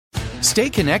Stay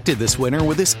connected this winter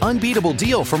with this unbeatable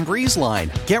deal from BreezeLine.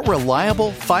 Get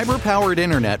reliable, fiber-powered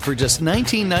internet for just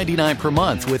 $19.99 per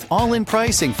month with all-in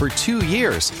pricing for 2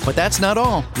 years. But that's not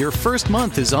all. Your first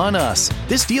month is on us.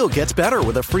 This deal gets better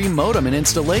with a free modem and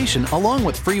installation, along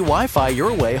with free Wi-Fi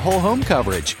your way whole home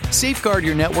coverage. Safeguard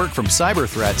your network from cyber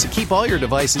threats and keep all your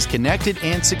devices connected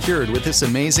and secured with this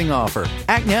amazing offer.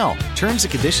 Act now. Terms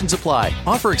and conditions apply.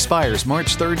 Offer expires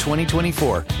March 3rd,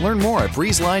 2024. Learn more at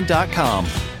breezeline.com.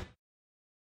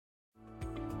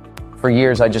 For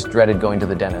years, I just dreaded going to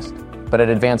the dentist. But at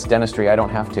Advanced Dentistry, I don't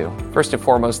have to. First and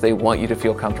foremost, they want you to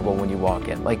feel comfortable when you walk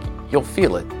in. Like, you'll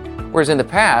feel it. Whereas in the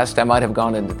past, I might have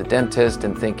gone into the dentist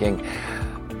and thinking,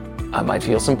 I might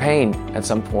feel some pain at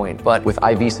some point. But with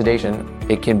IV sedation,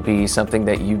 it can be something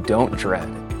that you don't dread.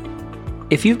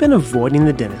 If you've been avoiding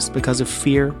the dentist because of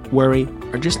fear, worry,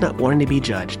 or just not wanting to be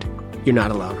judged, you're not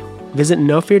alone. Visit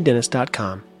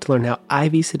NoFearDentist.com to learn how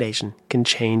IV sedation can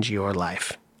change your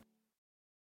life.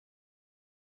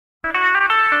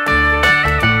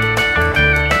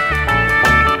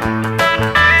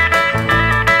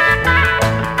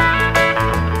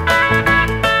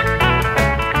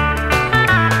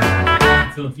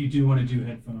 Phil, if you do want to do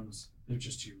headphones, they're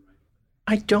just you, right?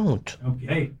 I don't.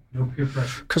 Okay, no peer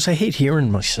pressure. Because I hate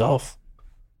hearing myself.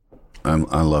 I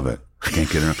love it. I can't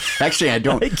get enough. Actually, I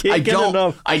don't.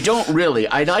 I don't really.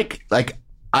 I like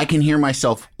I can hear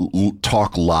myself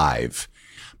talk live,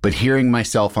 but hearing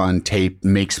myself on tape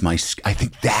makes my. I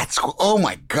think that's. Oh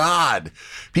my God,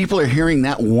 people are hearing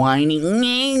that whining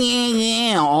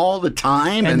all the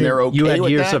time, and they're okay you had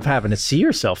with years that? of having to see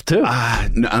yourself too.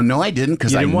 No, I didn't,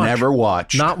 because I never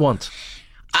watched. Not once.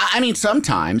 I mean,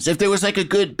 sometimes if there was like a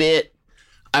good bit,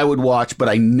 I would watch, but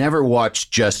I never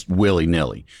watched just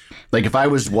willy-nilly. Like if I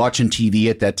was watching TV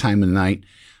at that time of the night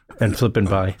and flipping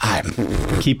by,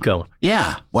 keep going.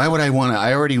 Yeah. Why would I want to?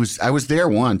 I was there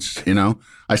once, you know,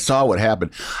 I saw what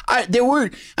happened.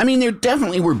 There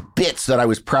definitely were bits that I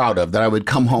was proud of that I would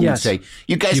come home and say,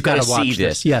 you guys got to see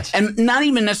this. Yes. And not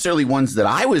even necessarily ones that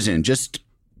I was in, just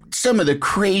some of the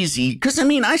crazy, because I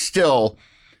mean, it's still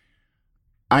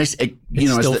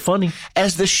funny.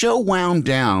 As the show wound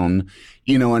down,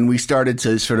 you know, and we started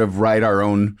to sort of write our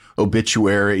own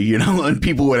obituary, you know, and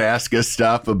people would ask us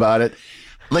stuff about it.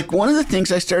 Like one of the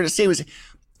things I started to say was,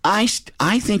 I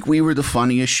think we were the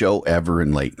funniest show ever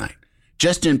in late night,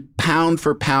 just in pound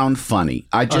for pound funny.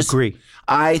 I agree.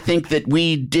 I think that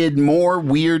we did more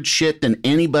weird shit than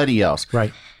anybody else.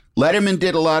 Right. Letterman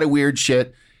did a lot of weird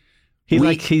shit.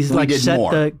 Laid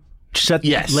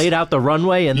out the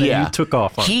runway and then you took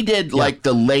off on He did like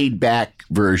the laid back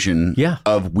version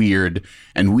of weird,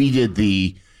 and we did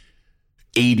the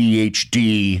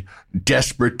ADHD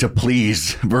desperate to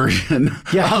please version.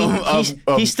 Yeah,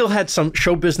 he still had some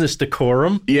show business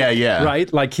decorum. Yeah.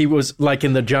 Right? Like he was like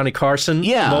in the Johnny Carson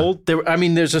mold.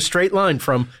 There's a straight line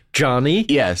from Johnny.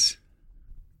 Yes.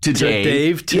 To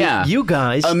Dave, to you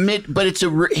guys. But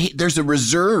there's a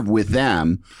reserve with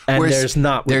them. And there's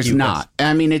not with you guys.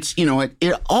 I mean, it's, you know,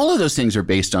 all of those things are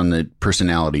based on the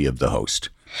personality of the host.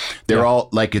 They're all,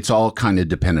 like, it's all kind of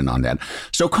dependent on that.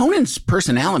 So Conan's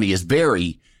personality is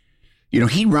very, you know,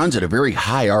 he runs at a very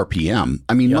high RPM.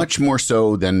 I mean, much more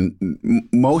so than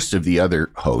most of the other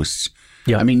hosts.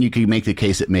 Yeah. I mean, you could make the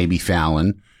case that maybe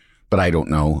Fallon, but I don't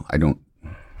know.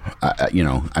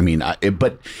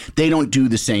 But they don't do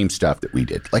the same stuff that we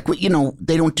did. Like, you know,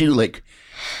 they don't do like,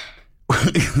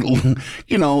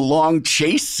 you know, long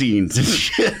chase scenes and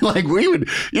shit. Like we would,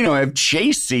 you know, have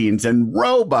chase scenes and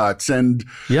robots and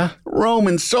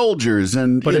Roman soldiers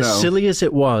But as silly as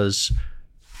it was,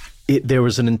 there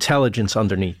was an intelligence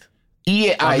underneath.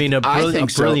 Yeah, I think a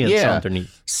brilliance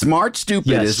underneath. Smart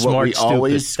stupid is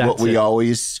what we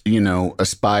always, you know,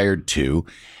 aspired to,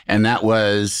 and that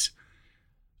was.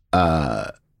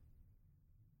 I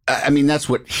mean, that's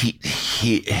what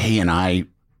he and I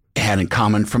had in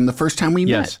common from the first time we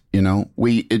met. You know,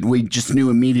 we just knew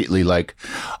immediately, like,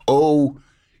 oh,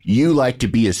 you like to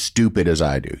be as stupid as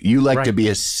I do. You like to be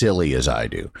as silly as I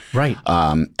do. Right.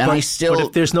 But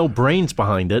if there's no brains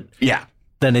behind it,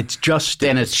 then it's just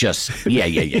then it's just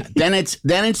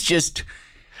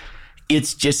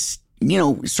you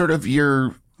know, sort of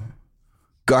your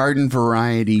garden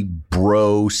variety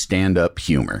bro stand-up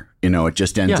humor. You know, it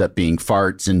just ends up being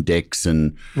farts and dicks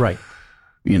and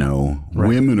you know,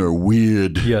 women are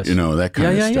weird. Yes. You know, that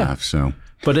kind of stuff. So,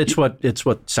 but it's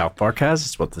what South Park has.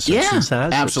 It's what The Simpsons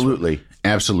has. Absolutely.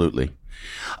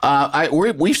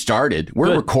 We've started.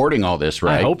 We're recording all this,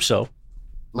 right? I hope so.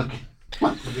 Look.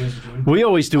 We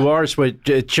always do ours with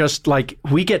just like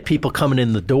we get people coming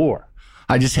in the door.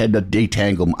 I just had to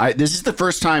detangle. This is the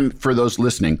first time for those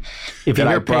listening. If you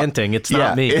hear panting, it's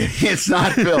not me. It's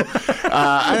not Phil.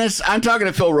 I'm talking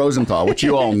to Phil Rosenthal, which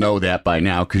you all know that by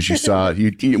now because you saw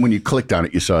when you clicked on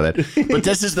it, you saw that. But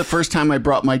this is the first time I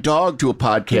brought my dog to a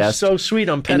podcast. You're so sweet.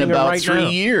 I'm petting her right now. In about 3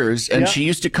 years, and she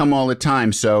used to come all the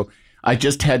time. So I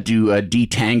just had to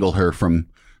detangle her from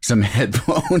some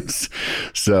headphones.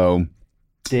 So.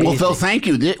 Well, Phil, thank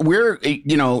you.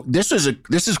 This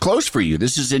is close for you.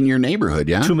 This is in your neighborhood,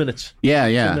 yeah? 2 minutes. Yeah.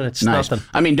 2 minutes, nice. Nothing.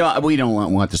 I mean, we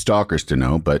don't want the stalkers to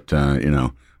know, but but it's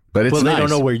nice. Well, they don't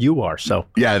know where you are, so.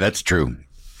 Yeah, that's true.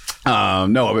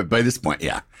 No, but by this point,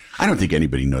 yeah. I don't think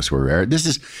anybody knows where we are.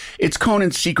 It's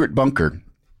Conan's secret bunker.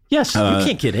 Yes, you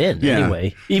can't get in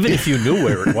anyway. Even if you knew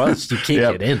where it was, you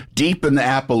can't get in. Deep in the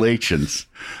Appalachians.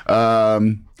 But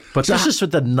this is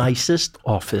the nicest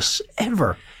office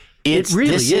ever. It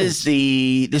really is.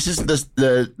 This is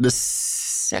the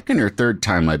second or third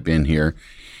time I've been here.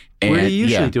 And, where do you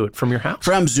usually do it? From your house?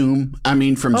 From Zoom.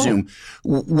 Zoom.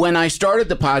 When I started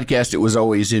the podcast, it was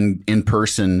always in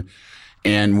person,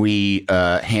 and we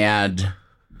had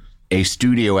a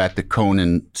studio at the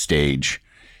Conan stage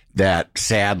that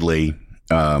sadly,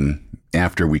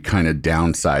 after we kind of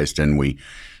downsized and we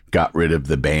got rid of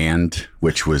the band,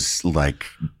 which was like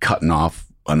cutting off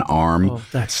an arm. Oh,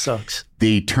 that sucks.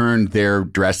 They turned their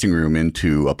dressing room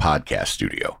into a podcast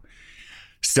studio.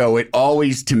 So it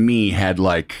always, to me, had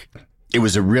it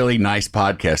was a really nice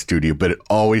podcast studio, but it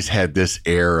always had this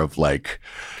air of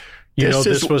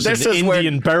this was an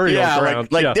Indian burial ground.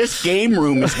 This game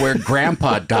room is where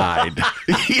Grandpa died.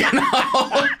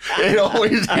 It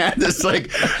always had this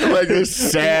this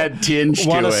sad tinge to it.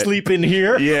 Want to sleep in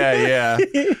here? Yeah.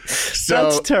 So,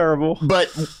 that's terrible.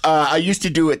 But I used to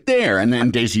do it there, and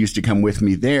then Daisy used to come with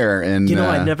me there. And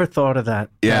I never thought of that.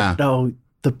 Yeah. No,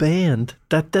 the band.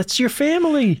 That's your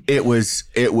family. It was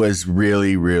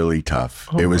really, really tough.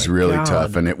 Oh, it was really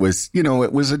tough, and it was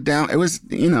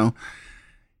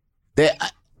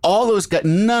all those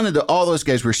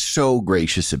guys were so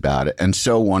gracious about it and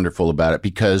so wonderful about it,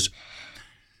 because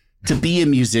to be a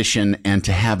musician and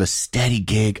to have a steady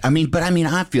gig, I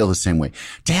feel the same way.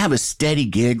 To have a steady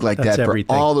gig like that for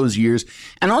all those years,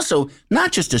 and also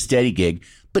not just a steady gig,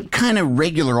 but kind of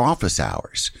regular office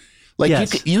hours.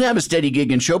 You have a steady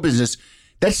gig in show business,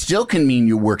 that still can mean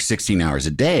you work 16 hours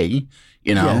a day,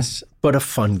 Yes, but a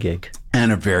fun gig.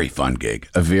 And a very fun gig.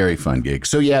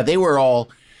 So yeah, they were all...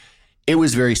 It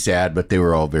was very sad, but they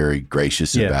were all very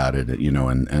gracious about it,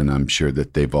 and I'm sure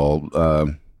that they've all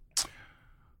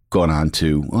gone on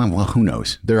to, well, who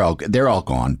knows? They're all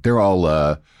gone. They're all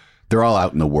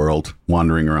out in the world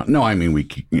wandering around. No, I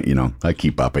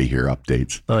keep up. I hear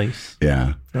updates. Nice.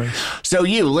 Yeah. Nice. So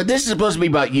this is supposed to be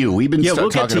about you. We've been we'll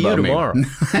talking about you tomorrow.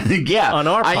 Yeah, on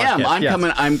our podcast. I am.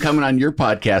 I'm coming on your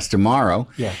podcast tomorrow.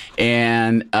 Yeah.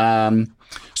 And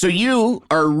so you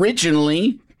are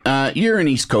originally. You're an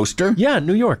East Coaster. Yeah,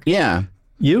 New York. Yeah.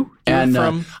 You're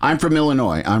from? I'm from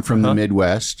Illinois. I'm from the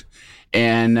Midwest.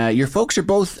 And your folks are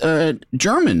both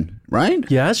German, right?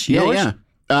 Yes. Yeah.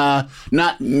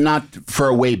 Not for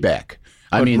a way back.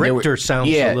 Richter sounds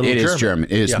a little German. It is German.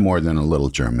 It is more than a little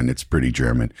German. It's pretty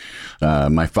German.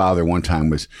 My father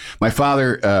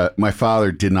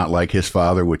did not like his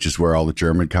father, which is where all the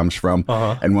German comes from.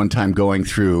 Uh-huh. And one time going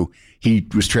through, he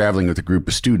was traveling with a group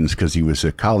of students because he was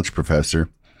a college professor.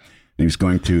 He was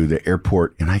going to the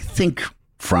airport in, I think,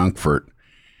 Frankfurt,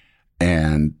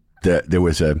 and there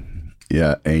was a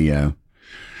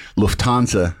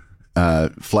Lufthansa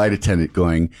flight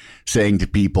attendant saying to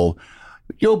people,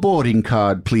 "Your boarding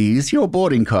card, please. Your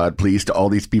boarding card, please," to all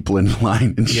these people in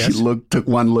line. And she took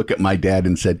one look at my dad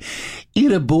and said,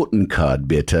 "Ihre boarding card,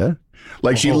 bitte."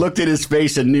 She looked at his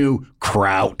face and knew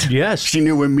kraut. Yes. She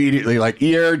knew immediately,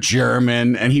 you're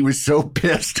German. And he was so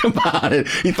pissed about it.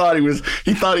 He thought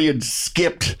he had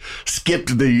skipped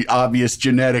the obvious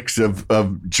genetics of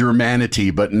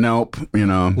Germanity, but nope,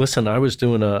 Listen, I was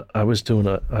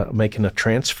making a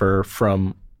transfer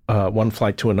from one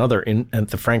flight to another at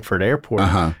the Frankfurt airport.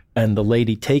 Uh-huh. And the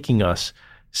lady taking us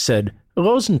said,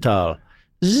 "Rosenthal,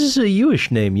 this is a Jewish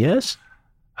name, yes?"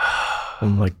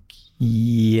 I'm like,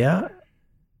 "Yeah.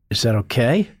 Is that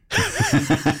okay?"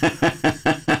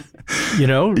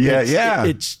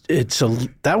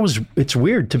 It's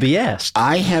weird to be asked.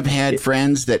 I have had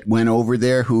friends that went over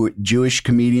there Jewish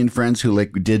comedian friends who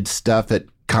did stuff at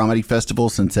comedy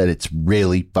festivals and said it's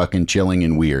really fucking chilling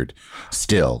and weird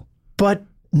still. But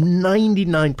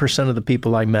 99% of the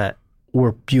people I met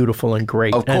were beautiful and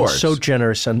great and so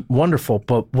generous and wonderful.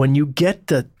 But when you get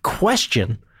the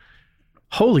question,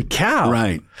 holy cow.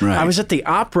 Right. I was at the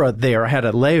opera there. I had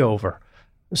a layover.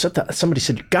 somebody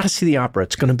said, you got to see the opera.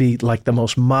 It's going to be like the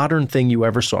most modern thing you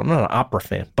ever saw. I'm not an opera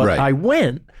fan, but I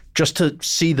went just to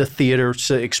see the theater,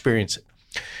 to experience it.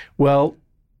 Well,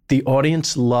 the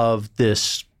audience loved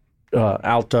this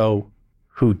alto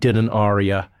who did an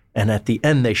aria. And at the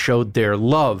end, they showed their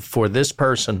love for this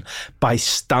person by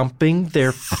stomping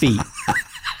their feet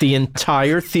the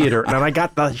entire theater. And I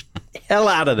got the hell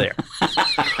out of there.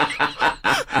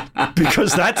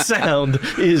 Because that sound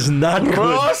is not good.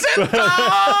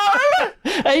 Rosenthal!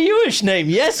 A Jewish name,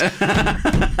 yes?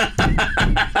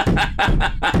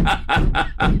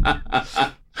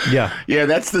 Yeah,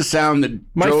 that's the sound that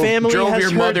my family drove has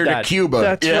your mother that. to Cuba.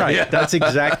 That's right. Yeah. That's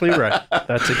exactly right.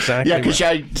 Yeah, because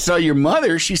I saw your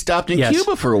mother. She stopped in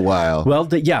Cuba for a while. Well,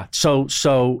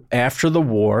 So after the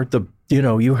war,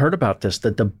 you heard about this,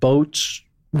 that the boats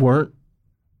weren't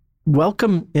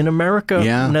welcome in America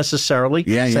necessarily.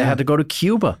 Yeah, so they had to go to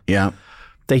Cuba. Yeah.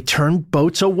 They turned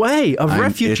boats away of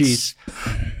refugees.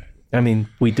 I mean,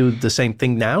 we do the same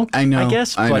thing now. I know. I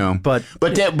guess. I know. But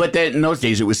in those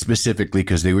days, it was specifically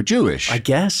because they were Jewish. I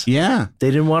guess. Yeah. They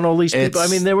didn't want all these people. I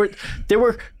mean, there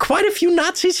were quite a few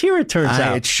Nazis here. It turns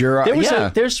out. It sure.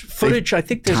 There's footage. I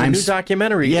think there's a new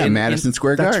documentary. Yeah, Madison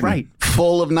Square Garden. That's right.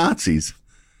 Full of Nazis.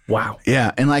 Wow.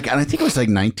 Yeah, and I think it was like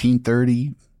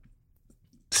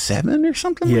 1937 or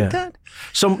something like that.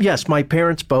 So yes, my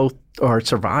parents both are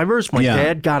survivors. My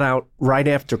dad got out right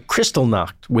after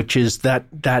Kristallnacht, which is that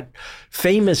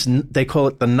famous, they call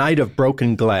it the Night of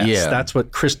Broken Glass. Yeah. That's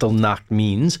what Kristallnacht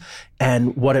means.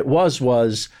 And what it was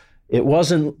it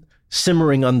wasn't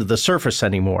simmering under the surface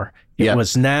anymore. It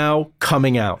was now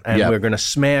coming out. And we're going to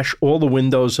smash all the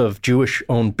windows of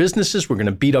Jewish-owned businesses. We're going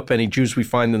to beat up any Jews we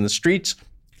find in the streets.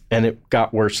 And it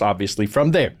got worse, obviously,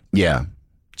 from there. Yeah.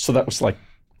 So that was like,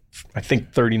 I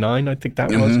think 39, I think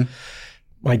that was.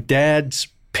 My dad's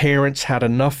parents had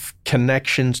enough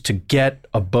connections to get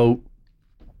a boat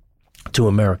to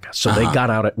America. So they got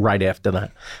out right after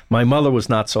that. My mother was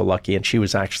not so lucky, and she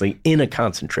was actually in a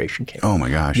concentration camp. Oh, my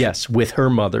gosh. Yes, with her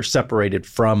mother, separated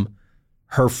from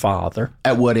her father.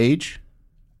 At what age?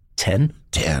 10.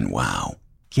 10, wow.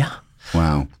 Yeah.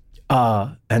 Wow.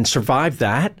 And survived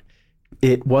that.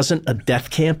 It wasn't a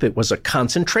death camp. It was a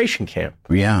concentration camp.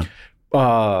 Yeah.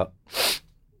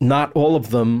 Not all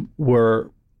of them were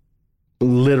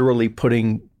literally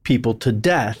putting people to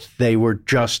death. They were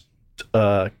just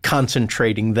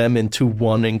concentrating them into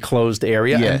one enclosed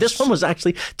area. Yes. And this one was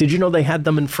actually, did you know they had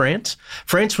them in France?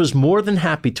 France was more than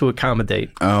happy to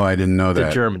accommodate I didn't know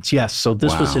the Germans. Yes, so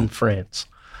this was in France,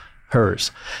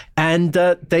 hers. And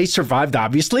they survived,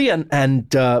 obviously.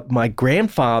 And my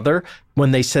grandfather,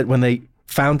 when they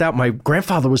found out, my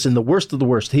grandfather was in the worst of the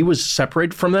worst. He was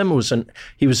separated from them.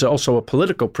 He was also a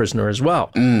political prisoner as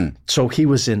well. So he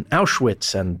was in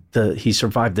Auschwitz, and he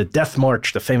survived the death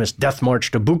march, the famous death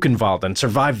march to Buchenwald, and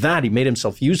survived that. He made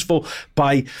himself useful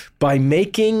by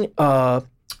making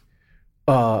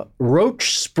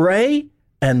roach spray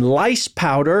and lice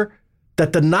powder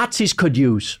that the Nazis could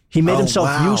use. He made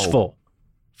himself useful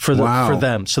for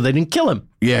them, so they didn't kill him.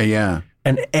 Yeah, yeah.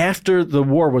 And after the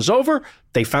war was over,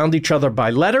 they found each other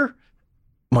by letter.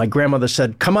 My grandmother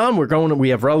said, come on, we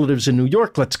have relatives in New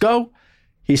York, let's go.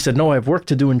 He said, no, I have work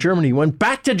to do in Germany. He went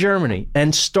back to Germany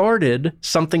and started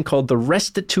something called the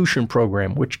Restitution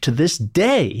Program, which to this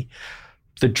day,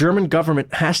 the German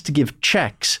government has to give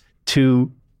checks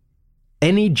to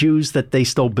any Jews that they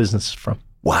stole businesses from.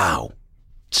 Wow.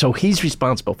 So he's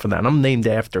responsible for that. I'm named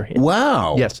after him.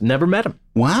 Wow. Yes, never met him.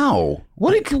 Wow.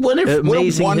 What a wonderful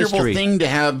history. thing to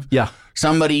have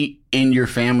somebody in your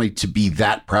family to be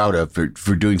that proud of for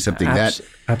doing something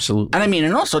Absolutely. And I mean,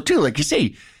 and also too, like you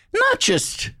say, not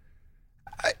just,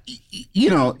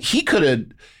 he could have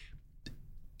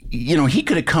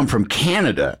come from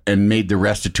Canada and made the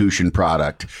restitution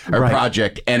project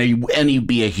and he'd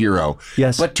be a hero.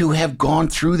 Yes. But to have gone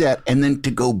through that and then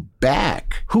to go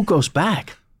back. Who goes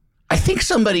back? I think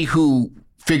somebody who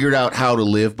figured out how to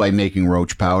live by making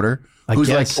roach powder. Who's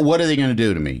like, what are they going to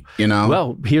do to me?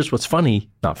 Well, here's what's funny.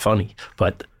 Not funny,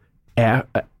 but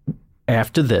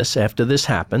after this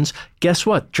happens, guess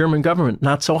what? German government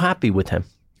not so happy with him.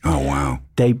 Oh, wow.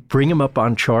 They bring him up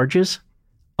on charges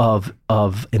of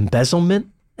embezzlement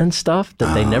and stuff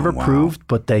that they never proved,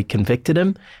 but they convicted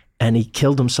him, and he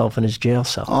killed himself in his jail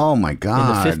cell. Oh, my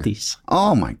God. In the 50s.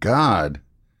 Oh, my God.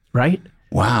 Right?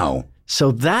 Wow.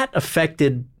 So that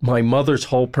affected my mother's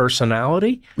whole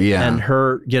personality and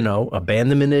her,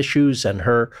 abandonment issues and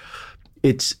her.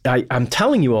 I'm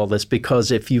telling you all this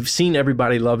because if you've seen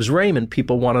Everybody Loves Raymond,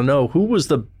 people want to know who was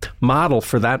the model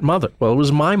for that mother. Well, it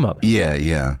was my mother. Yeah,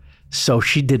 yeah. So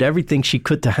she did everything she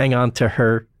could to hang on to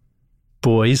her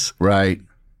boys. Right.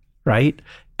 Right.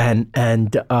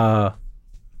 and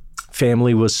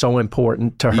family was so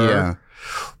important to her.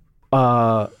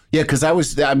 Yeah. Because I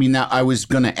was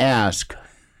going to ask,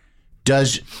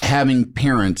 does having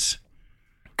parents,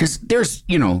 because there's,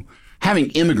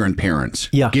 having immigrant parents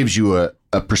gives you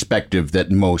a perspective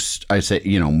that most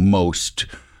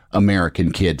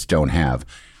American kids don't have.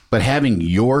 But having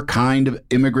your kind of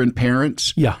immigrant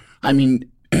parents, I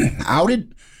mean, how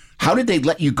did they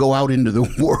let you go out into the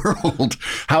world?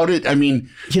 I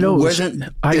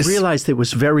realized it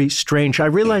was very strange. I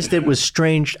realized it was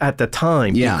strange at the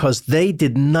time because they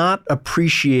did not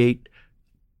appreciate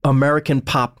American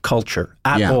pop culture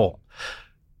at all.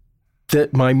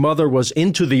 That my mother was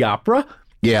into the opera.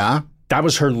 Yeah. That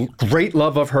was her great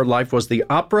love of her life, was the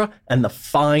opera and the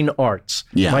fine arts.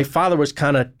 Yeah. My father was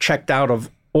kind of checked out of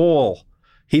all.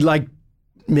 He liked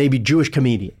maybe Jewish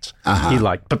comedians. He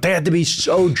liked, but they had to be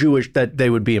so Jewish that they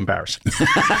would be embarrassing.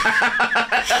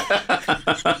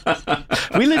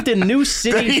 We lived in New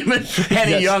City. Even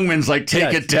Henny Youngman's like,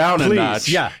 take it down a notch.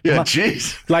 Yeah.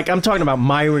 Jeez. Like I'm talking about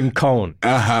Myron Cohen.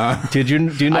 Do you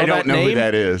know that name? I don't know who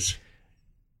that is.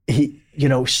 He,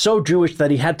 so Jewish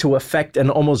that he had to affect an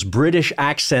almost British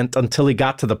accent until he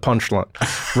got to the punchline.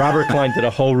 Robert Klein did a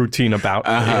whole routine about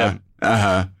him.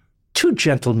 Two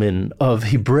gentlemen of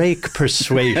Hebraic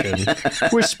persuasion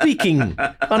were speaking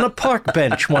on a park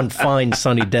bench one fine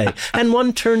sunny day, and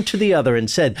one turned to the other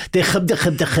and said, That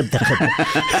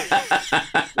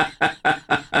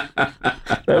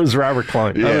was Robert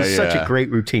Klein. That was such a great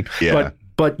routine. Yeah.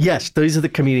 But yes, these are the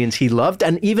comedians he loved.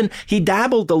 And even he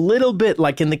dabbled a little bit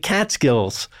like in the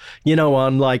Catskills,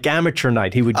 on like amateur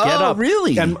night. He would get up. Oh,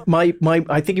 really? And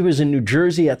I think he was in New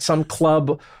Jersey at some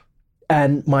club,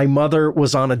 and my mother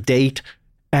was on a date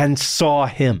and saw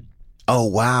him. Oh,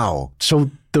 wow. So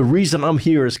the reason I'm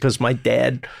here is because my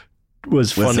dad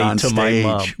was funny on to stage.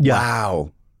 my mom. Yeah.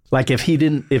 Wow. Like if she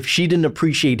didn't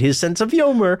appreciate his sense of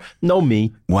humor, no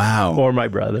me. Wow. Or my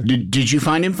brother. Did you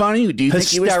find him funny? Do you think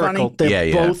he was funny?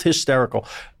 They're both hysterical.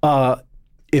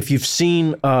 If you've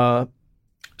seen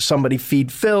somebody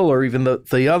feed Phil, or even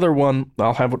the other one,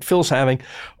 I'll have what Phil's having.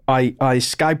 I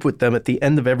Skype with them at the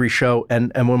end of every show.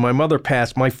 And when my mother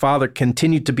passed, my father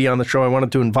continued to be on the show. I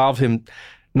wanted to involve him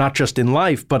not just in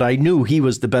life, but I knew he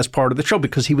was the best part of the show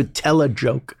because he would tell a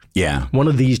joke. Yeah. One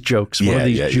of these jokes, one of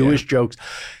these Jewish jokes.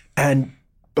 And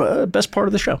best part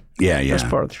of the show. Yeah. Best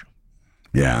part of the show.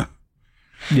 Yeah.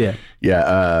 Yeah.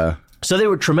 Yeah. So they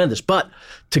were tremendous. But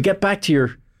to get back to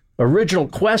your original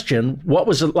question, what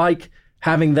was it like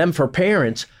having them for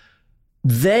parents?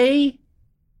 Here's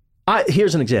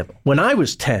an example. When I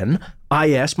was 10,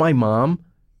 I asked my mom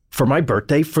for my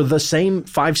birthday for the same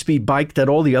 5-speed bike that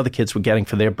all the other kids were getting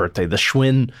for their birthday, the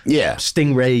Schwinn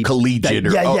Stingray. Collegiate.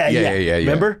 Yeah.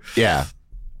 Remember? Yeah.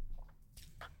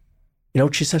 You know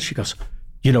what she says? She goes,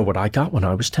 you know what I got when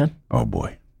I was 10? Oh,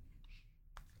 boy.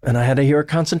 And I had to hear a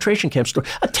concentration camp story.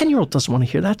 A 10-year-old doesn't want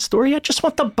to hear that story. I just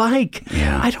want the bike.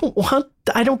 Yeah.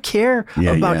 I don't care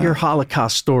about your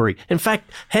Holocaust story. In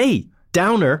fact, hey,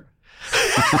 Downer.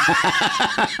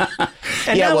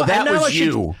 That was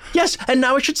you. Yes, and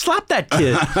now I should slap that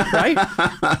kid, right?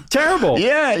 Terrible.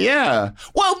 Yeah.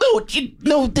 Well,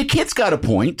 no, the kid's got a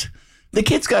point. I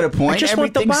just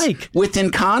want the bike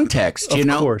within context, of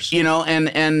course. And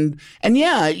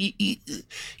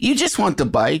you just want the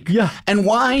bike. Yeah. And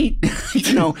why,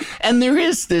 and there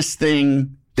is this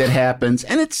thing that happens,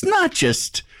 and it's not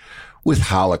just with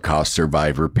Holocaust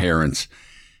survivor parents.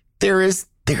 There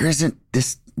isn't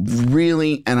this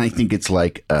really, and I think it's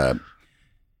like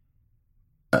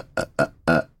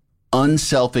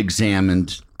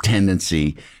unself-examined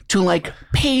tendency to like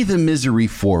pay the misery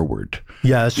forward.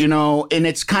 Yes. And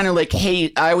it's kind of like,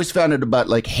 I always found it about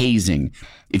like hazing.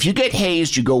 If you get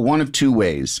hazed, you go one of two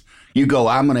ways. You go,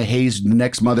 I'm going to haze the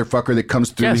next motherfucker that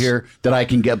comes through here that I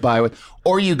can get by with.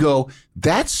 Or you go,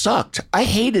 that sucked. I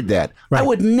hated that. Right. I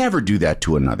would never do that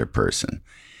to another person.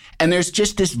 And there's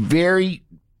just this very,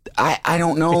 I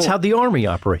don't know. It's how the Army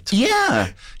operates. Yeah,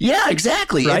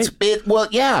 exactly. Right?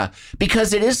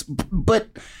 Because it is, but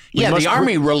the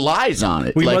Army relies on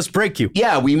it. We must break you.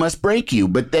 Yeah, we must break you.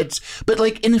 But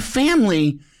like in a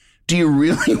family, do you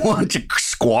really want to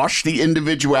squash the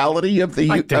individuality of the?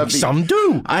 I think some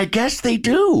do. I guess they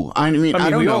do. I mean, I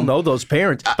don't we know. all know those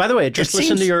parents. By the way,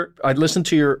 I listened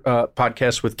to your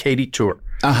podcast with Katie Tour,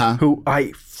 who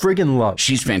I friggin' love.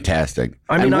 She's fantastic.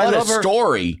 I mean, what I love a her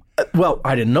story. Well,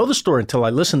 I didn't know the story until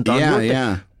I listened to her.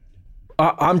 Yeah.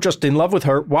 I'm just in love with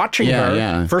her, watching her.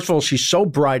 Yeah. First of all, she's so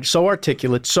bright, so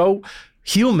articulate, so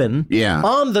human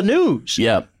on the news.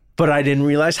 Yep. But I didn't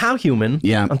realize how human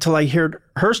until I heard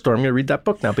her story. I'm going to read that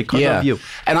book now because of you.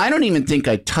 And I don't even think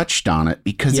I touched on it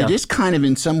because it is kind of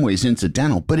in some ways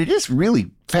incidental, but it is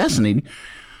really fascinating.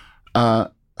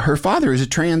 Her father is a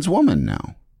trans woman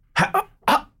now. I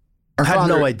had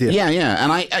no idea. Yeah.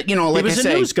 And I he was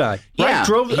a news guy. Yeah.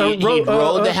 Right? He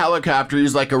rode the helicopter. He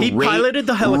was like he piloted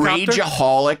the helicopter.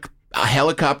 Rageaholic. A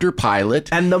helicopter pilot,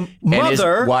 and the mother, and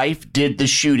his wife did the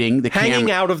shooting,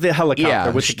 hanging out of the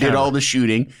helicopter. She did all the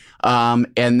shooting, and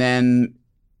then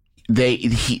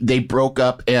they broke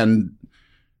up, and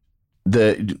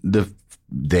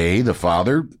the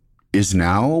father is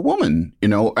now a woman.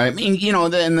 I mean,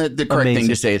 then the correct thing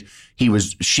to say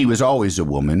is she was always a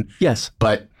woman. Yes,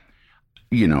 but.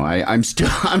 I'm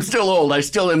still old. I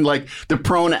still am like the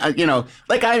pronoun.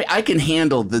 Like I can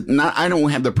handle I don't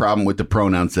have the problem with the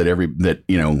pronouns that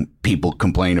people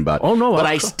complain about. Oh no, but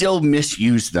I still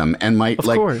misuse them and of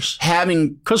course.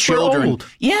 Having children. We're old.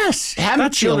 Yes, having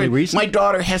That's children. The only reason. My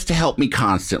daughter has to help me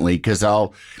constantly because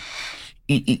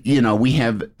we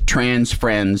have trans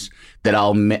friends that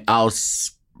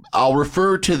I'll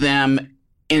refer to them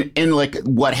in like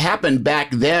what happened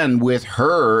back then with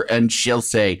her, and she'll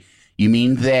say, "You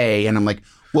mean they?" And I'm like,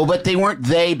 well, but they weren't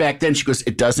they back then. She goes,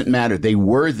 it doesn't matter. They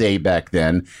were they back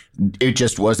then. It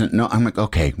just wasn't. No, I'm like,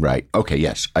 okay, right. Okay,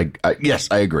 yes. I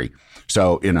agree.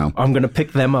 So, I'm going to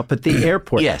pick them up at the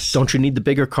airport. Yes. Don't you need the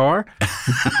bigger car?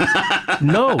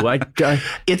 No, it does.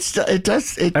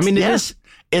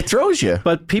 It throws you.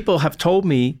 But people have told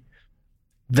me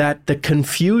that the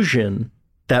confusion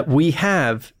that we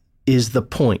have is the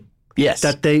point. Yes.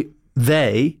 That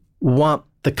they want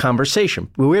the conversation.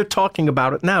 We're talking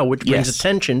about it now, which brings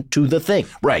attention to the thing.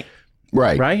 Right.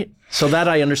 So that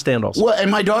I understand also. Well, and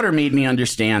my daughter made me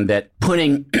understand that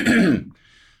putting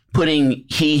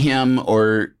he, him,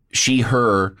 or she,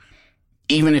 her,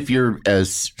 even if you're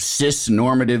as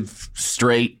cis-normative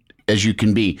straight as you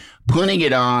can be, putting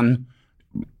it on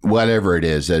whatever it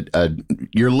is,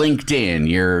 your LinkedIn,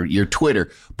 your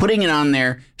Twitter, putting it on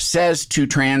there says to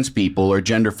trans people or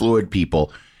gender fluid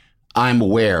people, I'm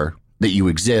aware that you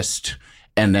exist,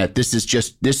 and that this is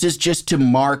just to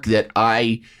mark that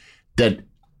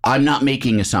I'm not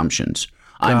making assumptions.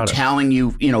 I'm telling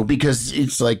you, because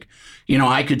it's like,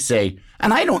 I could say,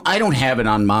 and I don't have it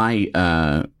on my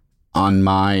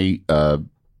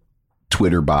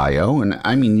Twitter bio, and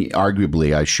I mean,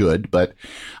 arguably I should, but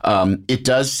it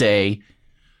does say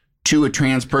to a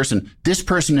trans person, this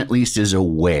person at least is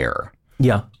aware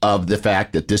of the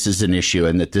fact that this is an issue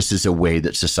and that this is a way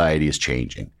that society is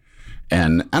changing.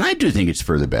 And I do think it's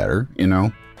for the better,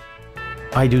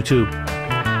 I do too.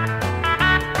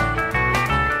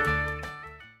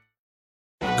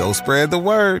 Go spread the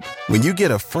word. When you get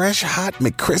a fresh, hot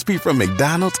McCrispy from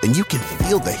McDonald's and you can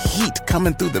feel the heat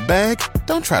coming through the bag,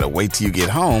 don't try to wait till you get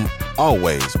home.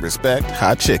 Always respect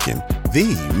hot chicken.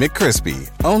 The McCrispy,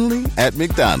 only at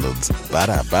McDonald's.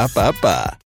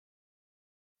 Ba-da-ba-ba-ba.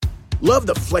 Love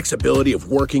the flexibility of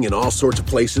working in all sorts of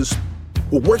places?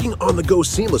 Well, working on the go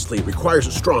seamlessly requires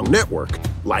a strong network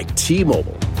like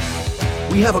T-Mobile.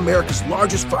 We have America's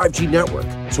largest 5G network,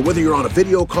 so whether you're on a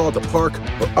video call at the park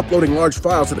or uploading large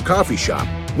files at a coffee shop,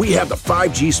 we have the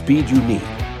 5G speed you need.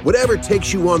 Whatever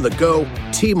takes you on the go,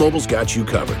 T-Mobile's got you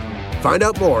covered. Find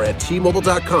out more at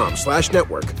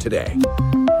T-Mobile.com/network today.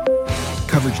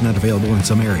 Coverage not available in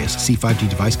some areas. See 5G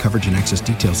device coverage and access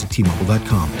details at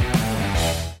T-Mobile.com.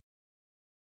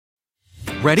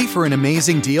 Ready for an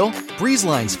amazing deal?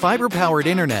 BreezeLine's fiber-powered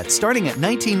internet starting at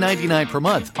 $19.99 per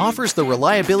month offers the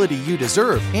reliability you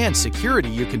deserve and security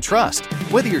you can trust.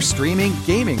 Whether you're streaming,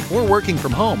 gaming, or working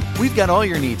from home, we've got all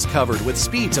your needs covered with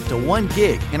speeds up to 1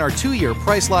 gig and our 2-year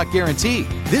price lock guarantee.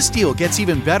 This deal gets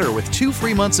even better with 2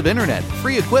 free months of internet,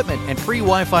 free equipment, and free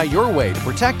Wi-Fi your way to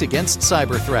protect against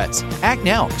cyber threats. Act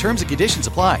now. Terms and conditions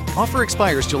apply. Offer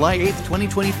expires July 8th,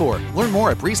 2024. Learn more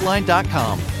at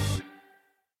breezeline.com.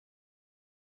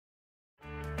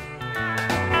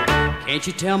 Can't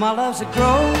you tell my love's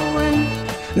a-growing?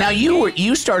 Now,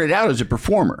 you started out as a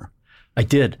performer. I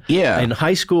did. Yeah. In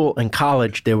high school and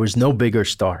college, there was no bigger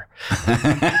star.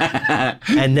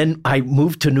 And then I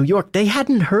moved to New York. They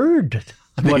hadn't heard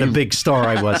what a big star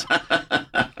I was.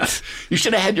 You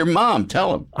should have had your mom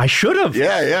tell them. I should have.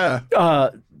 Yeah.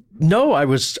 No, I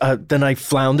was. Then I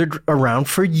floundered around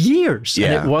for years. Yeah.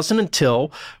 And it wasn't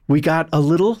until we got a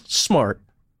little smart.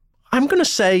 I'm going to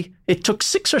say it took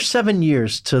 6 or 7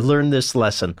 years to learn this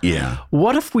lesson. Yeah.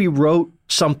 What if we wrote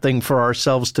something for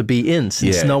ourselves to be in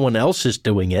since no one else is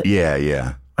doing it?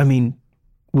 Yeah. I mean,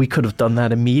 we could have done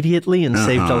that immediately and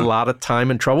saved a lot of time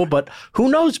and trouble. But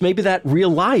who knows? Maybe that real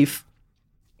life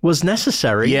was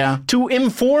necessary to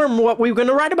inform what we were going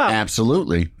to write about.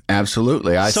 Absolutely.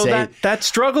 Absolutely. That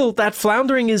struggle, that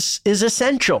floundering is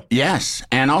essential. Yes.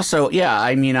 And also,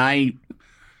 I mean, I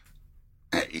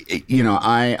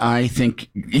think,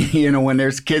 when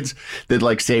there's kids that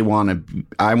like say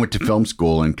I went to film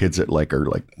school and kids that like are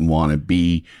like want to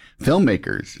be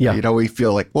filmmakers. Yeah. We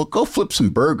feel like, well, go flip some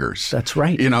burgers. That's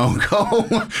right.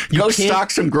 Go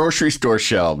stock some grocery store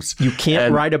shelves. You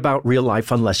can't write about real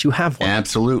life unless you have one.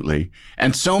 Absolutely.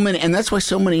 And that's why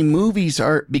so many movies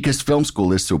are, because film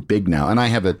school is so big now. And I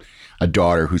have a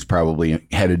daughter who's probably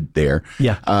headed there.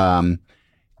 Yeah.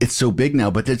 It's so big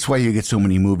now, but that's why you get so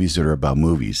many movies that are about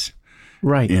movies.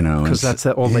 Right. Because that's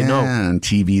all they know. And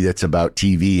TV that's about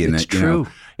TV. And it's true.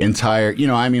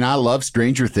 I love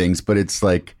Stranger Things, but it's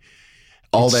like,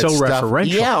 all it's that so stuff.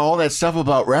 Referential. Yeah, all that stuff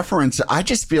about reference. I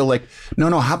just feel like,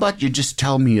 no, how about you just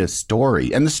tell me a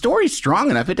story? And the story's strong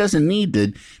enough. It doesn't need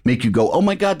to make you go, oh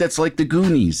my God, that's like the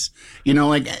Goonies.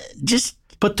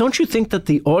 But don't you think that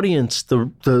the audience,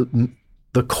 the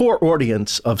core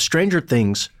audience of Stranger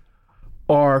Things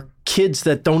are kids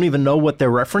that don't even know what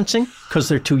they're referencing because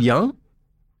they're too young?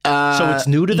 So it's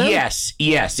new to them?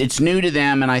 Yes, it's new to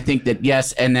them, and I think that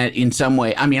and that in some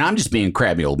way, I mean, I'm just being a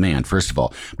crabby old man, first of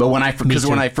all. But when I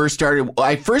first started,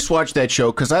 I first watched that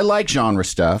show because I like genre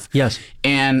stuff. Yes,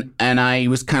 and I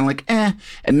was kind of like,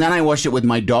 and then I watched it with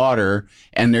my daughter,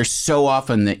 and there's so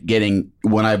often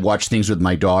when I watch things with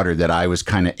my daughter that I was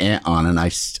kind of on, and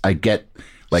I get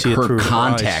like her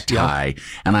contact high,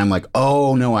 and I'm like,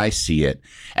 oh no, I see it.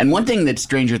 And one thing that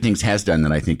Stranger Things has done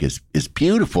that I think is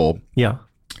beautiful. Yeah.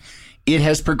 It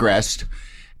has progressed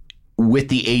with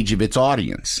the age of its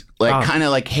audience. Kind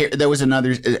of like there was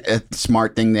another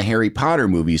smart thing the Harry Potter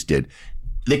movies did.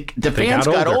 The fans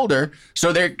got older,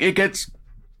 so it gets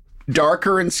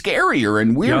darker and scarier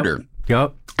and weirder.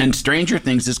 Yep. And Stranger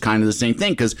Things is kind of the same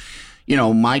thing because,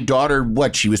 my daughter,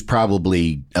 she was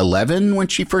probably 11 when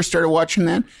she first started watching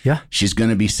that. Yeah. She's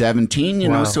going to be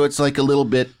 17, so it's like a little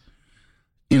bit,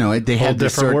 they had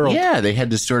this different world. Yeah, they had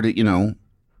to sort of,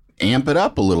 amp it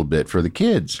up a little bit for the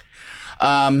kids.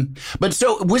 But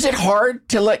so was it hard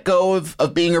to let go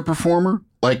of being a performer?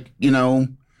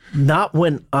 Not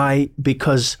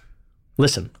because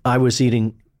listen, I was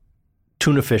eating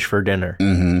tuna fish for dinner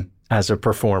as a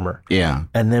performer. Yeah.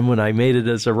 And then when I made it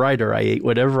as a writer, I ate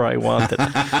whatever I wanted.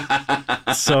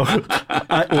 So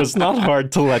it was not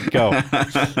hard to let go.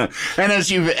 And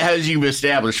as you've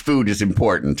established, food is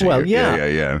important to you.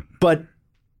 Yeah. But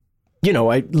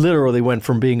I literally went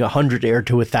from being 100 air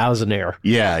to 1,000 air.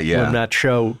 Yeah. When that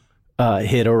show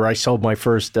hit, or I sold my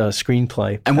first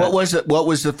screenplay. And what was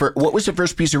the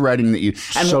first piece of writing that you?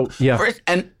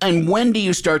 And and when do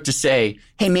you start to say,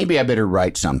 hey, maybe I better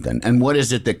write something? And what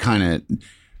is it that kind of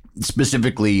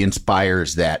specifically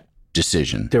inspires that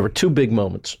decision? There were two big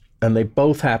moments, and they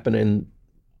both happened in,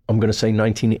 I'm going to say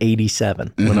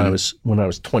 1987 when I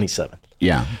was 27.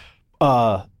 Yeah.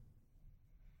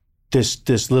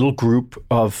 This little group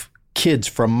of kids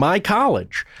from my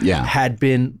college had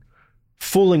been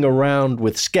fooling around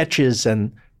with sketches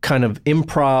and kind of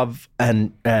improv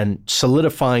and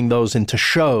solidifying those into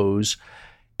shows.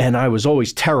 And I was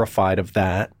always terrified of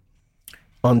that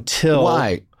until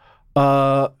Why?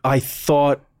 I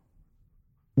thought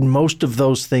most of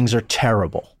those things are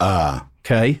terrible.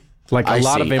 Okay? Like a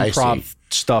lot of improv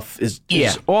stuff is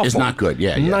awful. It's not good.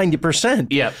 Yeah. 90%.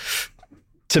 Yeah.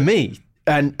 To me.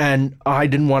 And I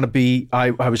didn't want to be, I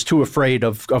was too afraid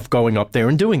of going up there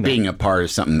and doing that. Being a part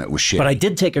of something that was shit. But I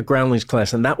did take a Groundlings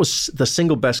class, and that was the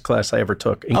single best class I ever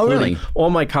took, including all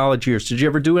my college years. Did you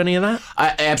ever do any of that?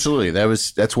 Absolutely.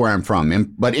 That's where I'm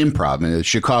from. But improv, the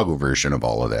Chicago version of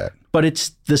all of that. But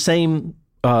it's the same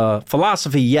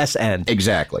philosophy, yes and.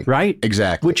 Exactly. Right?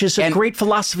 Exactly. Which is a great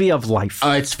philosophy of life.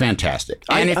 It's fantastic.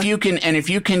 If you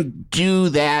can do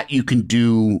that, you can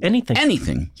do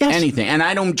anything. Yes. Anything. And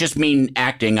I don't just mean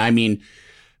acting. I mean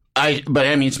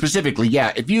specifically,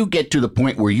 if you get to the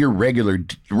point where you're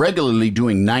regularly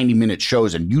doing 90-minute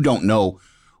shows and you don't know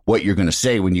what you're going to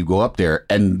say when you go up there,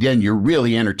 and then you're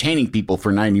really entertaining people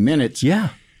for 90 minutes. Yeah.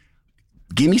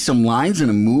 Give me some lines in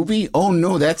a movie? Oh,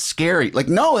 no, that's scary. Like,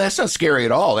 no, that's not scary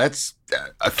at all. That's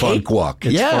a cakewalk.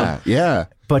 It's fun. Yeah.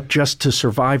 But just to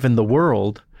survive in the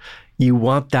world, you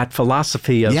want that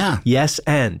philosophy of yes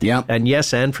and. Yep. And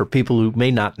yes and, for people who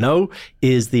may not know,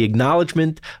 is the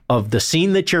acknowledgement of the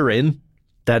scene that you're in.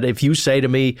 That if you say to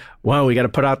me, well, we got to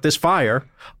put out this fire,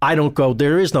 I don't go,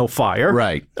 there is no fire.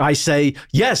 Right. I say,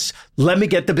 yes, let me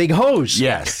get the big hose.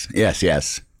 Yes.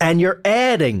 And you're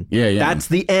adding. Yeah. That's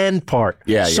the and part.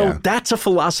 Yeah. So that's a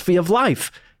philosophy of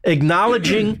life.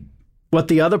 Acknowledging what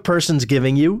the other person's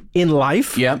giving you in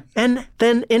life, and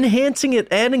then enhancing it,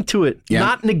 adding to it,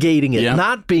 not negating it,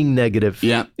 not being negative.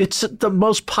 It's the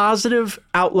most positive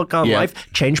outlook on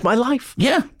life. Changed my life.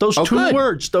 Those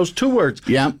two words.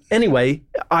 Anyway,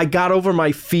 I got over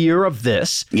my fear of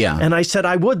this, and I said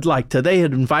I would like to. They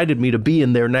had invited me to be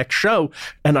in their next show,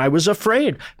 and I was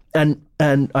afraid. And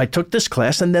I took this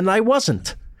class, and then I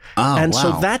wasn't.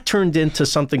 So that turned into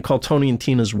something called Tony and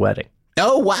Tina's Wedding.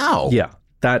 Oh, wow. Yeah.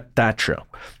 That show,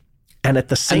 and at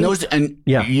the same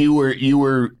you were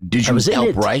did you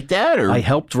help write that, or I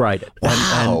helped write it?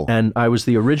 Wow. And I was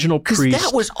the original priest.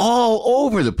 That was all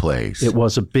over the place. It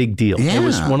was a big deal. It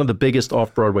was one of the biggest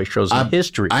off-Broadway shows in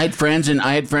history. I had friends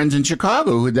in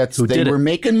Chicago who were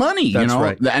making money. That's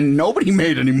right. And nobody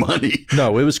made any money.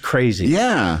 No, it was crazy.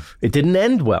 Yeah, it didn't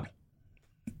end well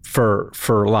for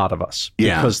a lot of us.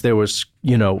 Because there was,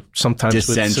 sometimes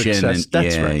dissension with success.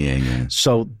 That's right. Yeah.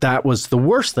 So that was the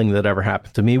worst thing that ever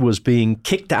happened to me, was being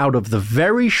kicked out of the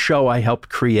very show I helped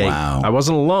create. Wow. I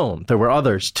wasn't alone. There were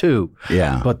others too.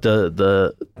 Yeah. But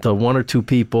the one or two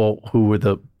people who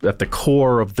were at the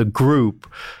core of the group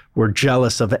were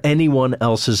jealous of anyone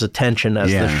else's attention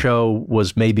as the show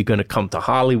was maybe going to come to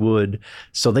Hollywood.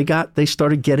 So they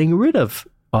started getting rid of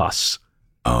us.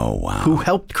 Oh, wow. Who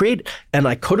helped create it. And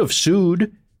I could have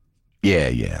sued.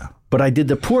 Yeah. But I did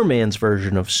the poor man's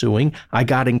version of suing. I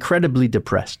got incredibly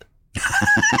depressed.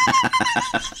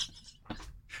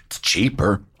 It's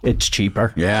cheaper.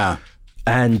 Yeah.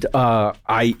 And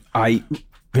I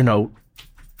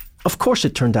of course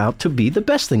it turned out to be the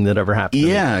best thing that ever happened to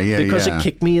me. Because it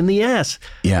kicked me in the ass.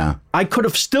 Yeah. I could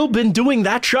have still been doing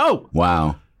that show.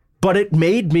 Wow. But it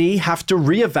made me have to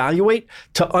reevaluate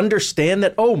to understand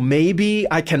that, maybe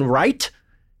I can write,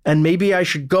 and maybe I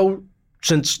should go,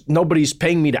 since nobody's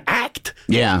paying me to act.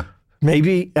 Yeah.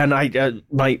 Maybe, and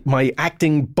my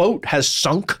acting boat has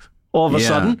sunk all of a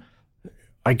sudden.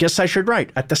 I guess I should write.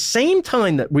 At the same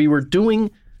time that we were doing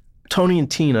Tony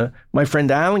and Tina, my friend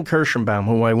Alan Kirshenbaum,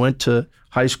 who I went to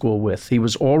high school with, he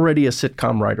was already a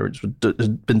sitcom writer. He'd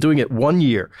been doing it 1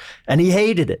 year, and he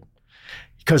hated it.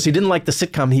 Because he didn't like the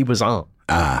sitcom he was on.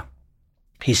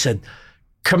 He said,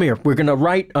 come here, we're going to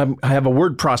write, I have a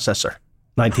word processor,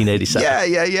 1987.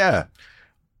 Yeah.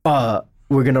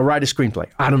 We're going to write a screenplay.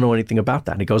 I don't know anything about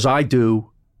that. And he goes, I do.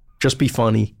 Just be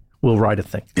funny. We'll write a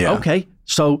thing. Yeah. Okay.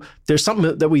 So there's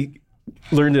something that we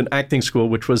learned in acting school,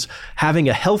 which was having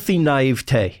a healthy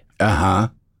naivete.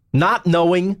 Not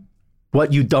knowing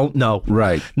what you don't know.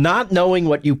 Right. Not knowing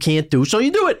what you can't do. So you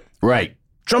do it. Right.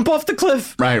 Jump off the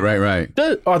cliff. Right.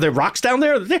 Are there rocks down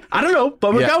there? I don't know,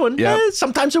 but we're going.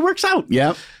 Sometimes it works out.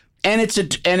 Yeah. And it's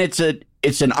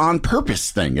an on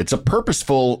purpose thing. It's a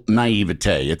purposeful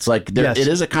naivete. It's like it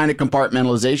is a kind of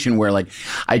compartmentalization where, like,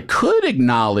 I could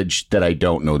acknowledge that I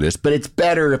don't know this, but it's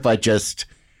better if I just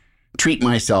treat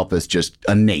myself as just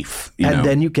a naif.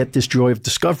 Then you get this joy of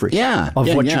discovery. Of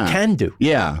what you can do.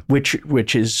 Yeah. Which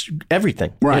is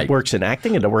everything. Right. It works in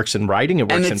acting, it works in writing, it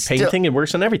works in painting, it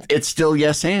works in everything. It's still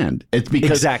yes and. It's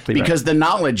because the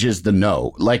knowledge is the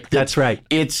no. Like that's right.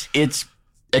 It's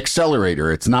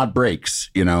accelerator. It's not brakes.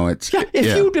 It's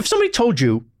if somebody told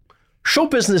you show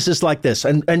business is like this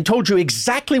and told you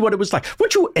exactly what it was like,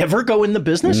 would you ever go in the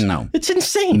business? No. It's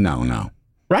insane. No.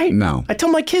 Right? No. I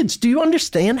tell my kids, do you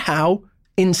understand how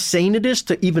insane it is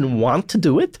to even want to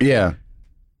do it? Yeah.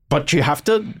 But you have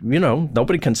to,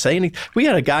 nobody can say anything. We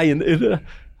had a guy in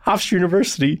Hofstra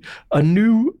University, a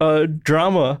new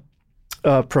drama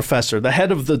professor, the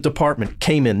head of the department,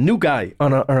 came in, new guy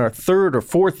on our third or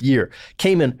fourth year,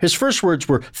 came in. His first words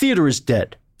were, theater is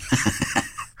dead.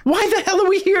 Why the hell are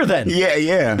we here then?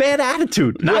 Yeah. Bad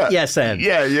attitude, not yes and.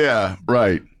 Yeah,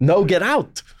 right. No, get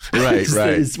out. Right.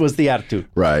 Was the attitude.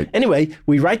 Right. Anyway,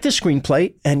 we write the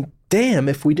screenplay, and damn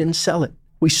if we didn't sell it.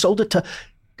 We sold it to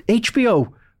HBO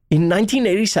in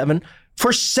 1987 for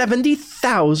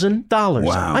 $70,000.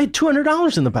 Wow. I had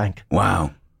 $200 in the bank.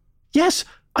 Wow. Yes.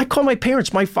 I call my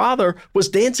parents. My father was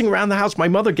dancing around the house. My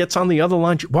mother gets on the other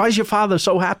line. Why is your father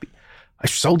so happy? I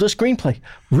sold a screenplay.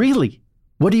 Really?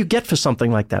 What do you get for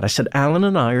something like that? I said, Alan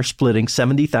and I are splitting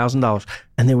 $70,000.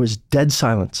 And there was dead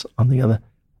silence on the other.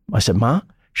 I said, Ma?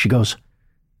 She goes,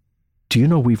 do you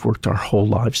know we've worked our whole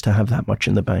lives to have that much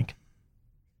in the bank?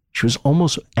 She was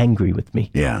almost angry with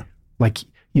me. Yeah. Like,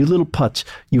 you little putz,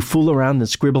 you fool around and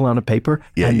scribble on a paper,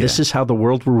 this is how the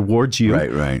world rewards you.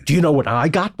 Right. Do you know what I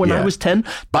got when I was 10?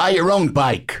 Buy your own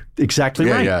bike. Exactly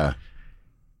right. Yeah.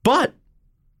 But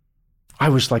I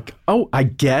was like, I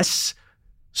guess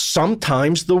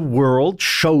sometimes the world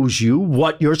shows you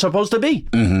what you're supposed to be.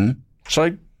 Mm-hmm. So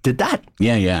I did that.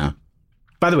 Yeah.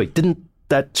 By the way,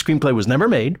 that screenplay was never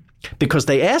made because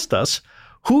they asked us,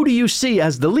 who do you see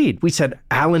as the lead? We said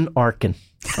Alan Arkin,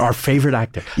 our favorite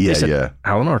actor. They said,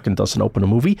 Alan Arkin doesn't open a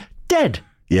movie. Dead.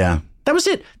 Yeah. That was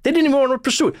it. They didn't even want to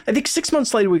pursue it. I think 6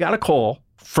 months later, we got a call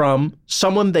from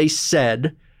someone they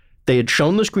said they had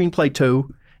shown the screenplay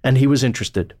to, and he was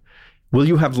interested. Will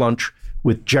you have lunch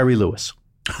with Jerry Lewis?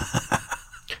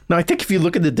 Now, I think if you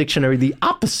look at the dictionary, the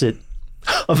opposite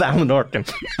of Alan Arkin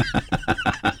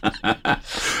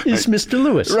is Mr.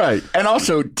 Lewis. Right. And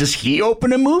also, does he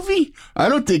open a movie? I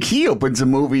don't think he opens a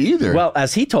movie either. Well,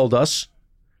 as he told us,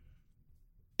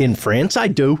 in France, I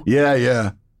do.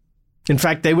 Yeah. In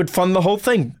fact, they would fund the whole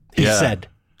thing, he said.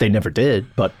 They never did,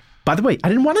 but by the way, I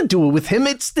didn't want to do it with him.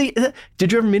 It's the.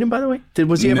 Did you ever meet him, by the way?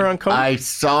 Was he ever on Conan? I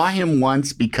saw him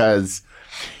once because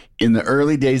in the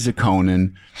early days of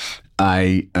Conan,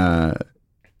 I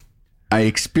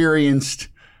experienced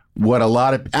what a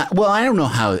lot of. Well, I don't know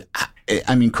how.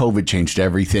 I mean, COVID changed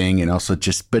everything, and also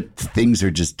but things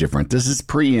are just different. This is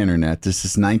pre-internet. This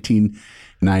is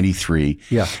 1993.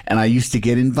 Yeah. And I used to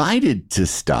get invited to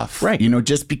stuff. Right.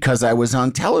 Just because I was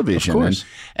on television. Of course.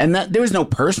 And that there was no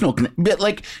personal, but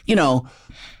the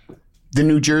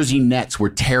New Jersey Nets were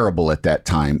terrible at that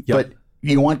time. Yep. But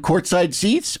you want courtside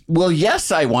seats? Well,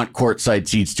 yes, I want courtside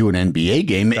seats to an NBA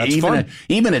game. That's fun.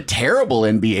 Even a terrible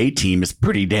NBA team is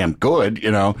pretty damn good,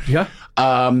 Yeah.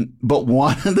 But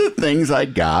one of the things I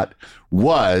got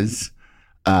was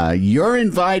you're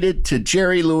invited to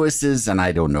Jerry Lewis's, and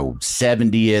I don't know,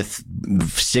 70th,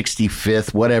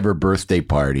 65th, whatever birthday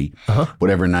party,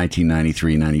 whatever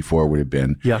 1993, 94 would have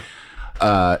been. Yeah.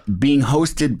 Being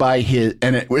hosted by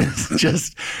it was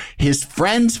just his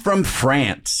friends from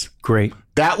France. Great.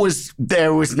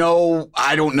 There was no,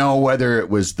 I don't know whether it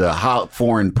was the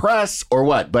foreign press or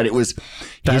what, but it was.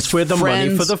 That's where the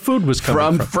money for the food was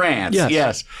coming from. France.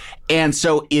 Yes. And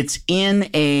so it's in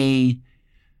a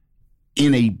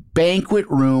banquet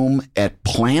room at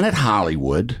Planet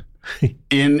Hollywood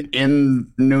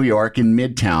in New York, in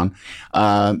Midtown.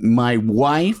 My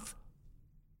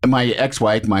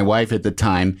ex-wife, my wife at the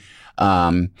time,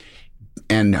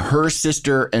 and her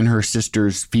sister and her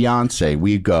sister's fiance,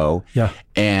 we go. Yeah.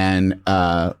 And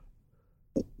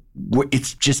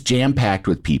it's just jam-packed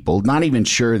with people. Not even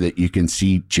sure that you can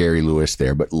see Jerry Lewis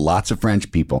there, but lots of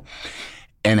French people.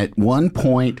 And at one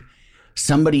point,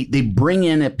 they bring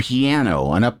in a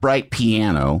piano, an upright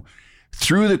piano,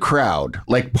 through the crowd,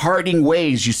 like parting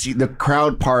ways. You see the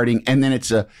crowd parting, and then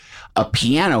it's a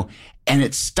piano, and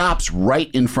it stops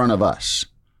right in front of us,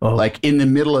 like in the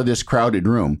middle of this crowded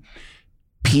room.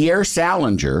 Pierre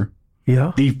Salinger,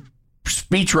 the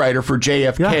speechwriter for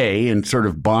JFK and sort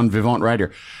of bon vivant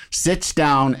writer, sits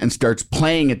down and starts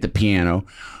playing at the piano.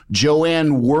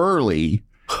 Joanne Worley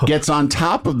gets on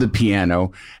top of the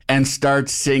piano and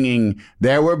starts singing,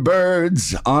 "There were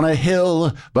birds on a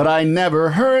hill, but I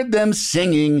never heard them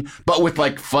singing," but with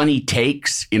like funny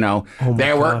takes,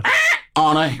 there were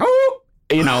on a hill,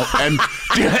 and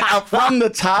from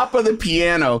the top of the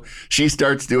piano, she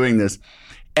starts doing this.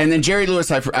 And then Jerry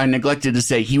Lewis, I neglected to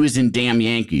say, he was in Damn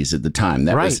Yankees at the time.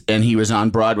 And he was on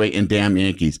Broadway in Damn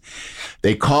Yankees.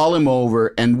 They call him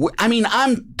over, and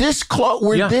I'm this close.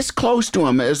 We're this close to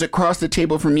him, as across the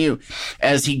table from you,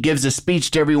 as he gives a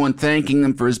speech to everyone, thanking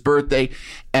them for his birthday.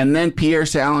 And then Pierre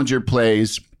Salinger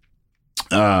plays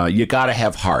 "You Gotta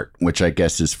Have Heart," which I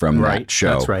guess is from that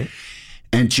show. That's right.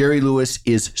 And Jerry Lewis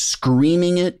is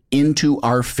screaming it into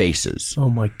our faces. Oh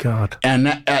my God!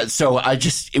 And so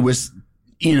it was.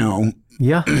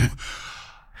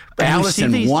 Alice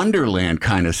in Wonderland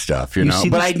kind of stuff,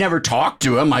 But I'd never talked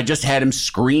to him. I just had him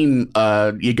scream,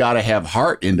 "You gotta have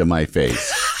heart" into my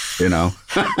face,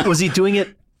 Was he doing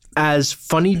it as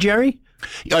funny, Jerry?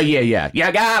 Oh, yeah.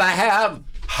 You gotta have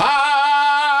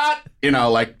heart.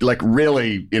 Like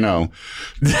really, it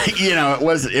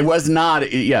was not,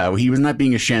 he was not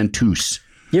being a chanteuse.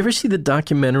 You ever see the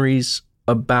documentaries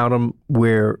about him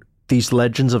where these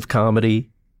legends of comedy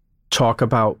talk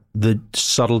about the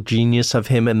subtle genius of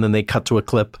him, and then they cut to a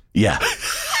clip? Yeah.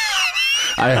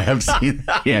 I have seen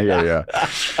that. Yeah.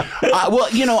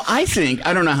 Well, I think,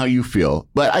 I don't know how you feel,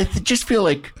 but I just feel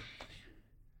like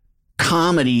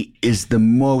comedy is the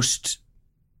most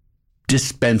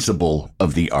dispensable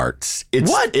of the arts.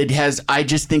 I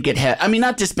just think it has,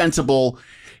 not dispensable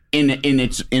in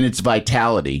its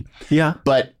vitality. Yeah.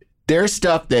 But there's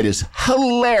stuff that is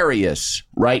hilarious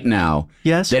right now.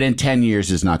 Yes. That in 10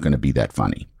 years is not going to be that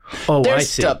funny. Oh, I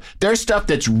see. There's stuff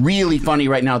that's really funny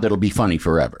right now that'll be funny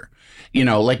forever.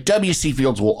 Like W.C.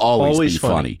 Fields will always be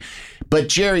funny. But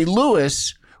Jerry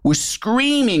Lewis was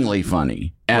screamingly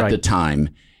funny at the time.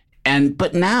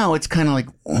 But now it's kind of like,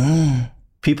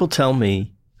 People tell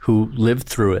me who lived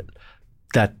through it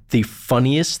that the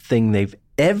funniest thing they've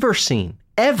ever seen,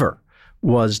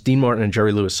 was Dean Martin and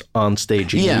Jerry Lewis on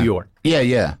stage in New York.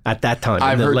 Yeah. At that time.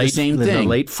 I've heard the same thing. In the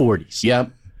late 40s.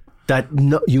 Yep.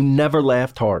 You never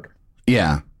laughed harder.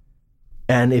 Yeah.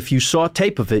 And if you saw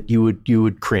tape of it, you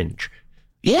would cringe.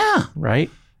 Yeah. Right?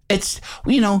 It's,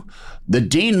 the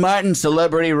Dean Martin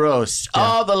celebrity roast,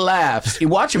 all the laughs. You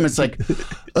watch them, it's like,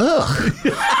 ugh,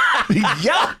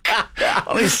 yuck.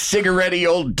 All these cigarette-y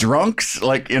old drunks,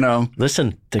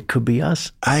 Listen, that could be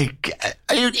us.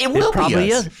 It will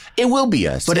be us. It will be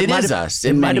us. But it is us.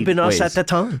 It might have been us at the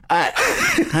time.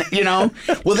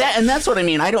 Well, that's what I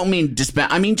mean. I don't mean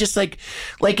disband. I mean just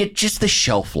just the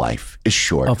shelf life is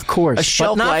short. Of course, a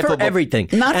shelf but not life for everything.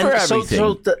 Not for everything.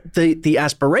 So the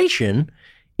aspiration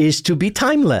is to be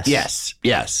timeless. Yes.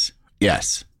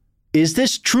 Is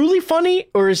this truly funny,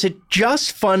 or is it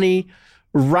just funny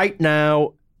right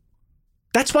now?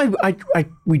 That's why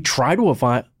we try to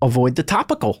avoid the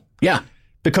topical. Yeah.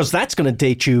 Because that's going to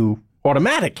date you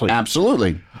automatically.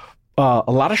 Absolutely. A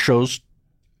lot of shows,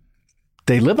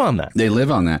 they live on that.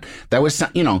 That was,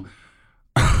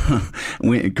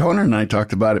 Conan and I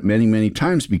talked about it many, many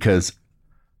times because,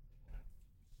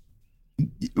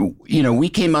 we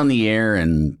came on the air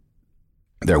and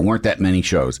there weren't that many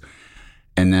shows.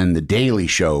 And then the Daily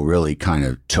Show really kind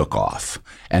of took off.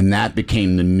 And that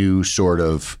became the new sort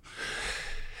of,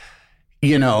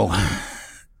 that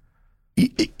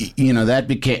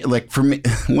became for me,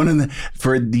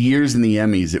 for the years in the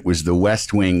Emmys, it was the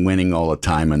West Wing winning all the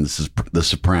time and the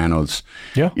Sopranos,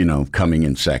 coming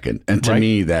in second. And to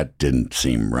me, that didn't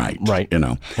seem right. Right.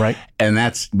 Right. And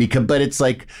that's because, but it's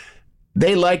like,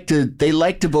 they like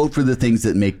to vote for the things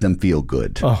that make them feel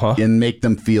good and make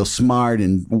them feel smart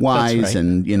and wise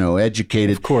and,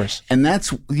 educated. Of course. And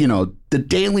that's, the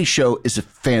Daily Show is a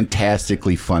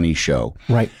fantastically funny show.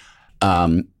 Right.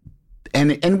 And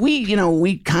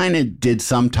we kind of did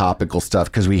some topical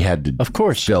stuff because we had to. Of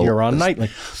course, you're on nightly.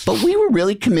 But we were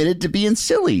really committed to being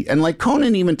silly. And like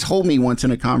Conan even told me once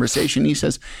in a conversation, he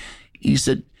said,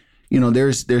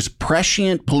 there's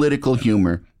prescient political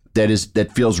humor that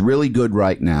feels really good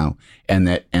right now, and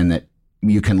that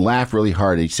you can laugh really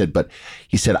hard. He said,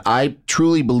 I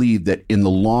truly believe that in the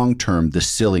long term, the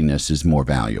silliness is more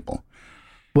valuable.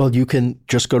 Well, you can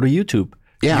just go to YouTube.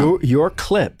 Yeah. Your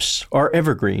clips are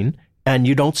evergreen, and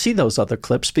you don't see those other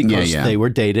clips because they were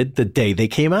dated the day they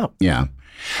came out. Yeah.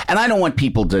 And I don't want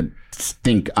people to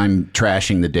think I'm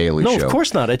trashing the Daily Show. No, of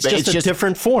course not. It's just a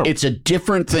different form. It's a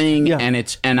different thing,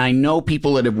 and I know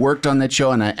people that have worked on that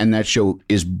show, and that show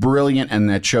is brilliant, and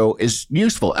that show is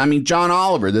useful. I mean, John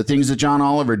Oliver, the things that John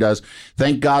Oliver does,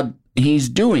 thank God he's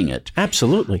doing it.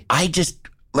 Absolutely. I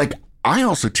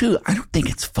also too, I don't think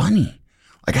it's funny.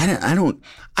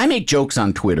 I make jokes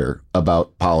on Twitter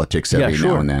about politics every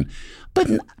now and then.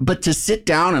 But to sit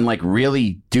down and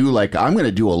really do I'm going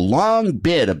to do a long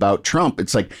bit about Trump.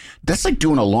 It's that's like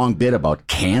doing a long bit about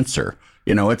cancer.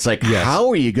 It's how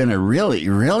are you going to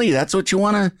really? That's what you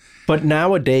want to. But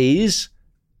nowadays,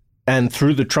 and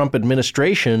through the Trump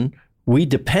administration, we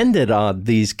depended on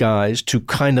these guys to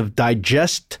kind of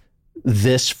digest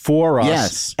this for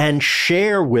us and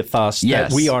share with us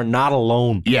that we are not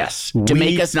alone. Yes. To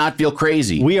make us not feel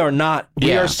crazy. We are not.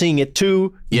 We are seeing it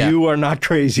too. Yeah. You are not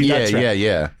crazy. Yeah, That's right.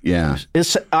 Yeah.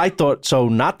 I thought so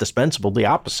not dispensable, the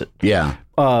opposite. Yeah.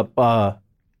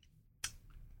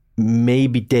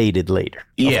 Maybe dated later.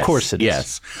 Yes, of course it is.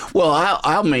 Yes. Well,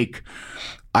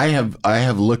 I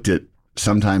have looked at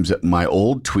sometimes at my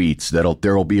old tweets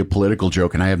there will be a political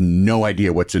joke and I have no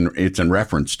idea it's in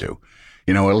reference to.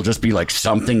 It'll just be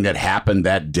something that happened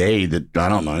that day that, I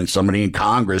don't know, somebody in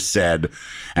Congress said,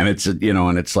 and it's,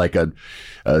 and it's like a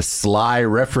sly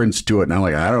reference to it. And I'm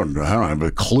I don't have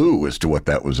a clue as to what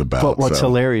that was about. But what's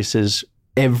hilarious is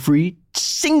every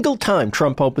single time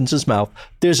Trump opens his mouth,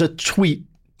 there's a tweet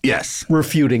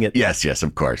refuting it. Yes,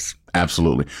 of course.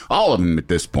 Absolutely. All of them at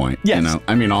this point. Yes.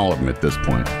 All of them at this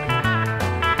point.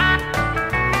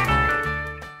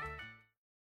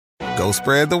 Go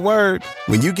spread the word.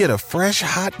 When you get a fresh,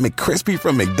 hot McCrispy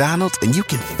from McDonald's and you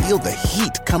can feel the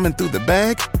heat coming through the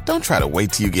bag, don't try to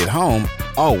wait till you get home.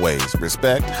 Always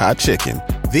respect hot chicken.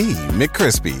 The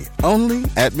McCrispy, only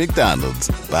at McDonald's.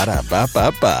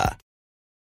 Ba-da-ba-ba-ba.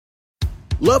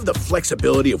 Love the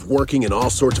flexibility of working in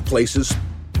all sorts of places?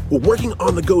 Well, working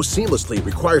on the go seamlessly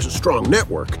requires a strong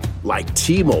network like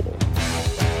T-Mobile.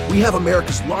 We have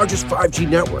America's largest 5G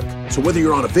network, so whether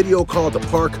you're on a video call at the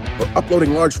park or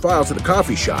uploading large files at a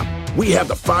coffee shop, we have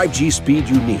the 5G speed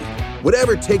you need.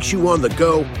 Whatever takes you on the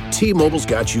go, T-Mobile's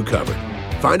got you covered.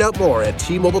 Find out more at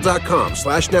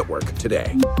T-Mobile.com/network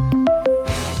today.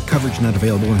 Coverage not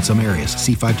available in some areas.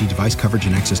 See 5G device coverage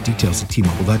and access details at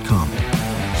T-Mobile.com.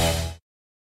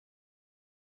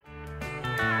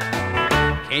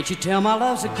 Can't you tell my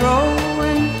love's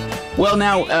a-growing? Well,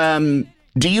 now,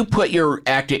 do you put your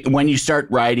acting, when you start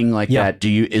writing like that,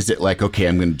 is it like, okay,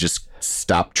 I'm going to just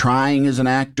stop trying as an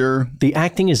actor? The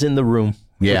acting is in the room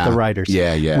with the writers.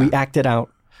 Yeah. We act it out.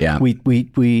 Yeah. We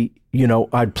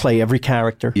I'd play every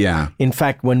character. Yeah. In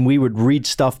fact, when we would read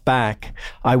stuff back,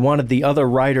 I wanted the other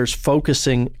writers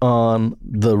focusing on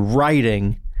the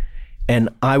writing, and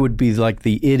I would be like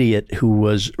the idiot who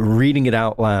was reading it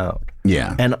out loud.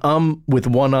 Yeah. And I'm with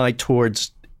one eye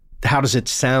towards how does it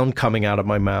sound coming out of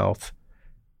my mouth.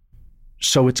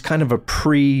 So it's kind of a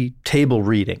pre-table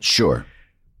reading. Sure.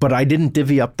 But I didn't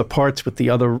divvy up the parts with the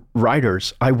other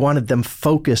writers. I wanted them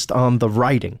focused on the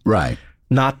writing. Right.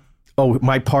 Not, oh,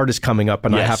 my part is coming up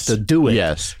and I have to do it.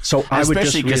 Yes. So I would just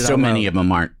especially because so many of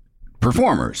them aren't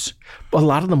performers. A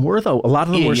lot of them were, though. A lot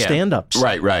of them were stand-ups.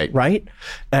 Right.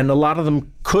 And a lot of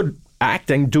them could act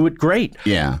and do it great.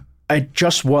 Yeah. I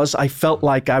felt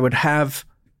like I would have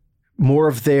more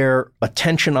of their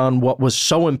attention on what was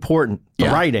so important, the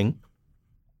writing,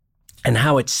 and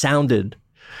how it sounded.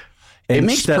 It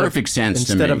makes perfect sense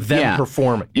to me. Instead of them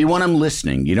performing. You want them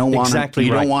listening. You don't want them,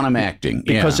 don't want them acting.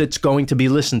 Because it's going to be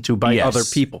listened to by other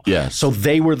people. Yes. So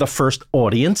they were the first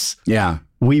audience. Yeah.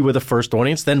 We were the first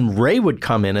audience. Then Ray would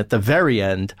come in at the very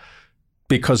end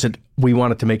because we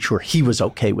wanted to make sure he was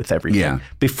okay with everything. Yeah.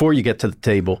 Before you get to the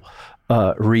table,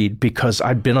 Reed, because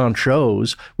I'd been on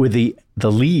shows where the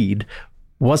lead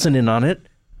wasn't in on it,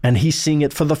 and he's seeing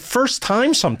it for the first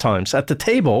time sometimes at the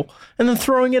table and then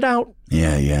throwing it out.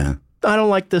 Yeah. I don't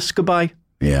like this. Goodbye.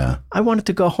 Yeah. I wanted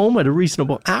to go home at a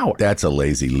reasonable hour. That's a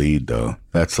lazy lead, though.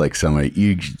 That's like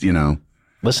somebody, you know.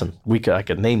 Listen, I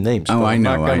could name names. Oh, I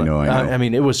know. I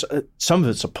mean, it was, some of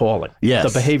it's appalling.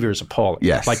 Yes. The behavior is appalling.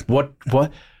 Yes. Like, what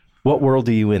world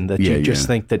are you in that you just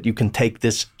think that you can take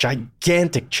this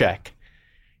gigantic check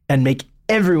and make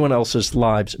everyone else's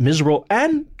lives miserable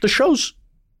and the show's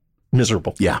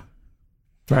miserable? Yeah.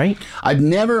 Right? I've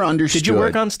never understood. Did you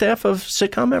work on staff of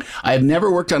sitcom ever? I've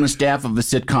never worked on a staff of a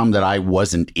sitcom that I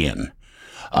wasn't in.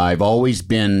 I've always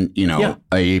been,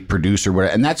 a producer,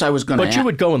 and that's I was going to. But you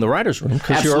would go in the writer's room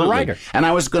because you're a writer. And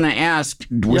I was going to ask,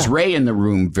 was Ray in the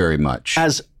room very much?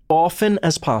 As often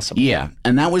as possible. Yeah,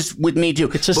 and that was with me too.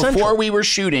 It's essential. Before we were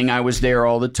shooting, I was there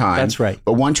all the time. That's right.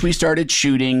 But once we started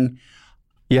shooting.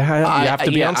 You have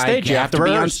to be on stage. You have to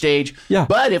be on stage. Yeah.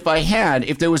 But if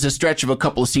there was a stretch of a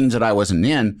couple of scenes that I wasn't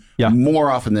in,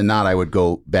 more often than not, I would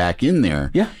go back in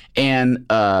there. Yeah. And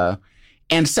I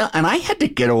had to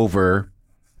get over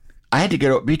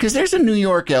because there's a New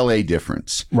York LA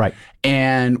difference. Right.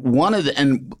 And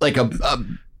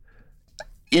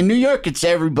in New York, it's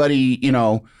everybody,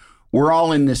 we're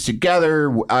all in this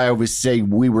together. I always say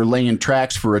we were laying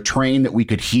tracks for a train that we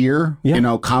could hear,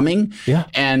 coming. Yeah.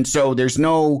 And so there's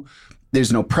no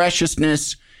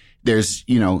preciousness. There's,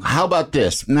 how about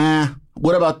this? Nah.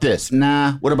 What about this?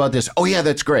 Nah. What about this? Oh, yeah,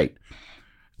 that's great.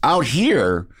 Out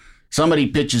here, somebody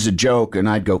pitches a joke and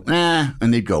I'd go, nah.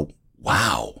 And they'd go,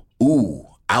 wow. Ooh,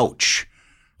 ouch.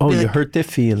 Oh, you hurt their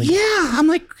feelings. Yeah. I'm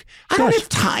like, I don't have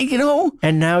time,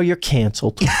 And now you're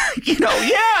canceled.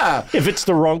 Yeah. If it's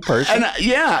the wrong person. And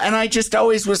and I just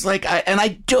always was like,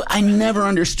 I never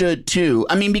understood too.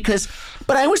 I mean,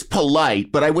 but I was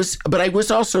polite, but I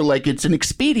was also like, it's an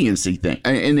expedience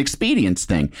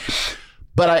thing.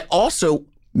 But I also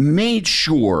made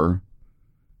sure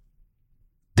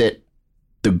that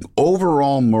the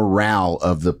overall morale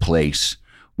of the place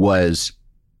was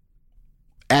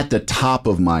at the top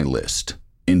of my list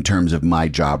in terms of my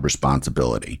job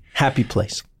responsibility. Happy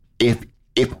place. If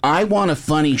I want a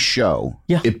funny show,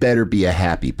 it better be a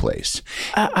happy place.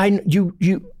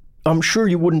 I'm sure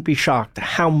you wouldn't be shocked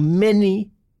how many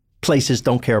places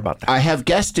don't care about that. I have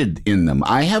guested in them.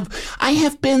 I have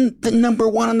been the number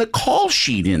one on the call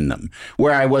sheet in them,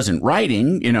 where I wasn't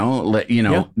writing,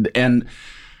 and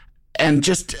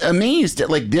just amazed at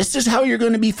like, this is how you're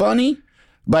going to be funny?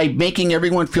 By making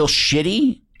everyone feel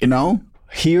shitty,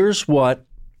 Here's what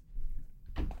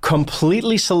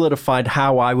completely solidified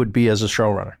how I would be as a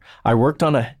showrunner. I worked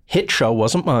on a hit show,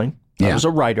 wasn't mine. I was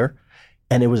a writer,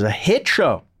 and it was a hit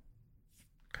show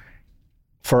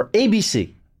for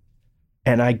ABC.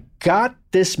 And I got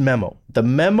this memo. The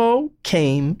memo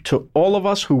came to all of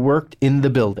us who worked in the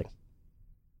building.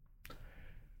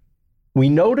 We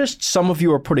noticed some of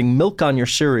you are putting milk on your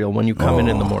cereal when you come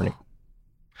in the morning.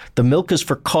 The milk is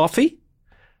for coffee.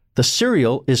 The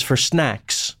cereal is for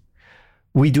snacks.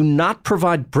 We do not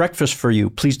provide breakfast for you.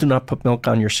 Please do not put milk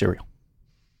on your cereal.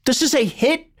 This is a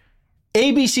hit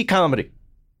ABC comedy.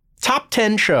 Top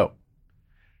 10 show.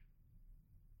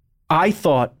 I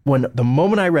thought the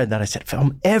moment I read that, I said, if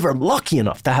I'm ever lucky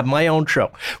enough to have my own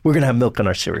show, we're going to have milk on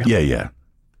our cereal. Yeah.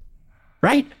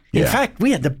 right? In Yeah. fact,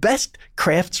 we had the best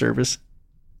craft service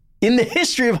in the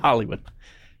history of Hollywood.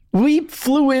 We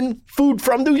flew in food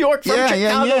from New York, from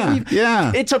Chicago.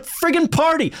 Yeah. It's a friggin'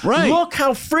 party. Right. Look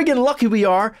how friggin' lucky we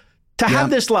are to have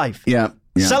this life. Yeah.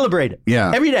 Celebrate it.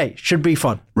 Yeah. Every day should be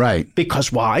fun. Right.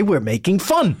 Because why? We're making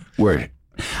fun. And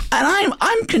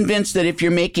I'm convinced that if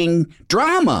you're making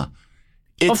drama,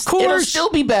 of course, it'll still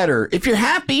be better. If you're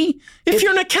happy, if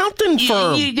you're an accounting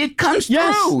firm, it comes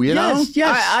through. You know,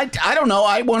 I don't know.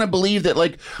 I want to believe that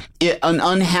like an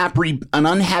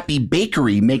unhappy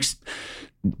bakery makes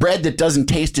bread that doesn't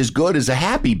taste as good as a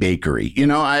happy bakery. You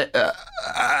know,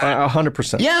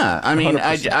 100%. Yeah, I mean,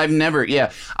 100%. I've never.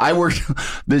 Yeah, I worked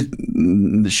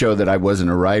the show that I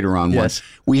wasn't a writer on. Yes.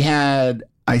 We had,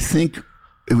 I think.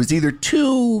 It was either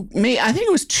two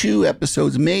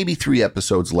episodes, maybe 3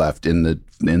 episodes left in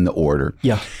the order.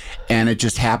 Yeah. And it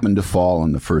just happened to fall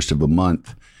on the first of a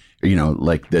month. You know,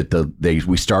 like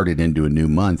we started into a new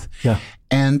month. Yeah.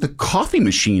 And the coffee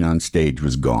machine on stage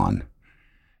was gone.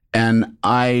 And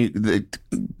and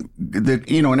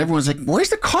everyone's like,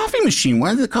 "Where's the coffee machine?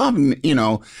 Where's the coffee?" You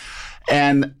know,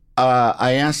 and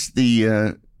I asked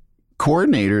the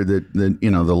coordinator,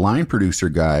 the line producer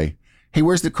guy, "Hey,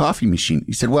 where's the coffee machine?"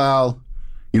 He said, "Well,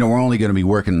 we're only going to be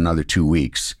working another 2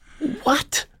 weeks."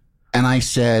 What? And I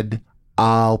said,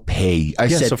 "I'll pay." I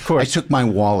said, of course. I took my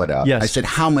wallet out. Yes. I said,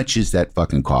 "How much is that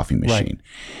fucking coffee machine?" Right.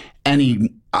 And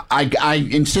I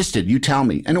insisted, "You tell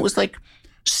me." And it was like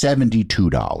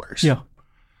 $72. Yeah.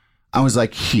 I was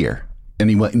like, "Here." And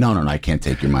he went, no, I can't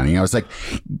take your money. I was like,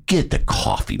 "Get the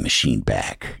coffee machine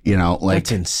back."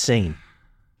 That's insane.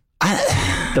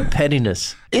 The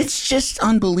pettiness. It's just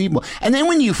unbelievable. And then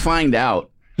when you find out,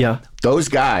 those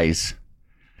guys,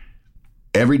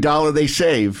 every dollar they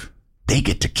save, they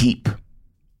get to keep.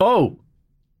 Oh.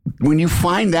 When you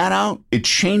find that out, it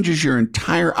changes your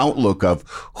entire outlook of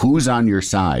who's on your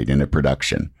side in a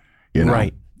production.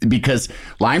 Right. Because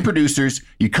line producers,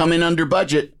 you come in under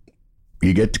budget,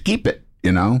 you get to keep it,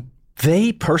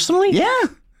 They personally? Yeah.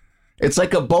 It's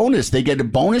like a bonus. They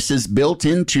get bonuses built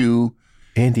into...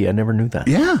 Andy, I never knew that.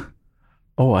 Yeah.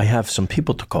 Oh, I have some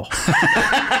people to call.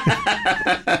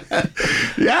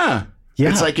 Yeah.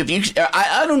 It's like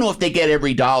I don't know if they get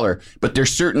every dollar, but there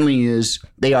certainly is.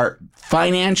 They are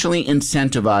financially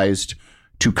incentivized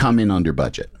to come in under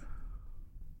budget.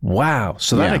 Wow.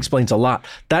 So that explains a lot.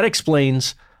 That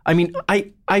explains, I mean,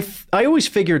 I always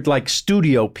figured like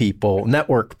studio people,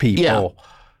 network people,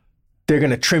 they're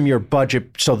going to trim your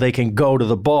budget so they can go to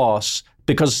the boss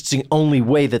because it's the only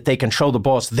way that they can show the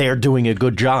boss they're doing a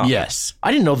good job. Yes.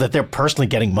 I didn't know that they're personally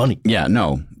getting money. Yeah,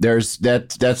 no. There's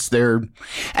that's their,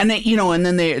 and they, and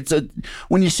then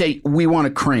when you say we want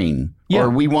a crane or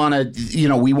we want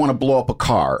to blow up a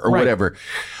car or whatever.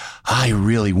 I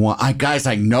really want, guys,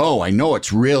 I know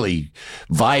it's really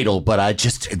vital, but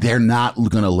they're not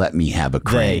going to let me have a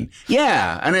crane.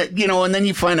 Yeah. And and then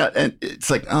you find out, and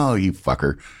it's like, oh, you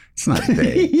fucker. It's not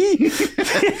they.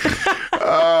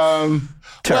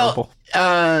 Terrible.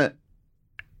 Well,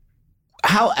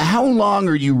 how long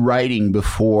are you writing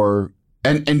before?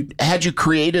 And had you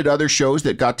created other shows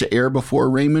that got to air before,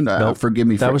 Raymond? No, forgive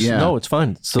me. No, it's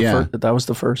fine. It's that was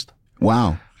the first.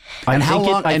 Wow. And how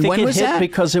long? And when was that?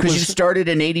 Because you started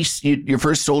in 80. Your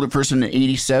first sold it first in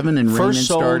 87, and Raymond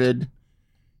started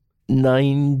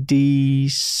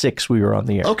 96. We were on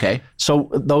the air. Okay. So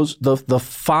the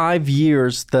 5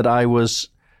 years that I was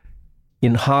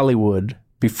in Hollywood.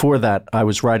 Before that, I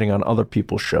was writing on other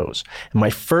people's shows. And my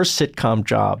first sitcom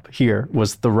job here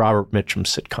was the Robert Mitchum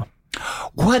sitcom.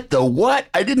 What?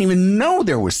 I didn't even know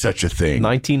there was such a thing.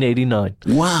 1989.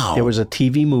 Wow. There was a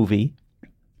TV movie.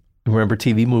 Remember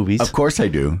TV movies? Of course I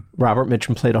do. Robert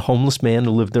Mitchum played a homeless man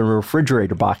who lived in a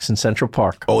refrigerator box in Central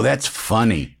Park. Oh, that's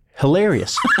funny.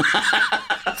 Hilarious.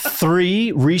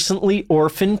 3 recently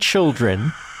orphaned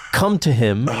children come to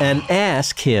him and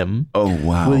ask him, "Oh,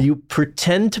 wow. Will you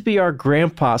pretend to be our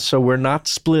grandpa so we're not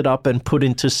split up and put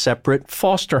into separate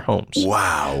foster homes?"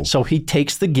 Wow. So he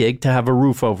takes the gig to have a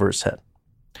roof over his head.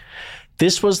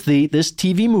 This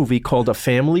TV movie called A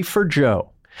Family for Joe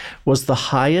was the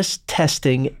highest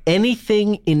testing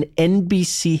anything in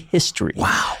NBC history.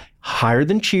 Wow. Higher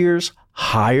than Cheers,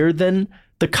 higher than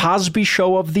The Cosby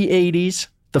Show of the 80s,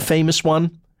 the famous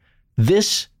one.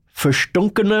 This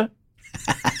verstunkene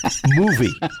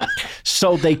movie.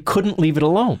 So they couldn't leave it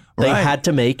alone. They had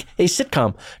to make a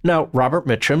sitcom. Now, Robert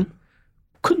Mitchum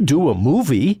could do a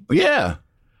movie. Yeah.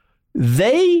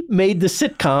 They made the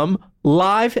sitcom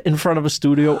live in front of a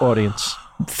studio audience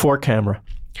for camera.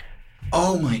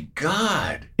 Oh, my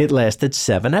God. It lasted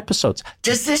 7 episodes.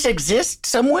 Does this exist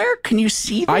somewhere? Can you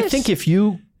see this? I think if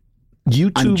you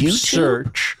YouTube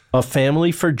search A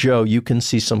Family for Joe. You can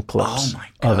see some clips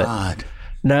of it.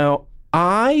 Now,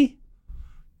 I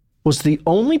was the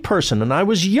only person, and I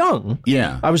was young.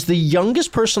 Yeah. I was the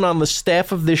youngest person on the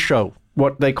staff of this show,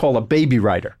 what they call a baby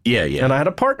writer. Yeah, yeah. And I had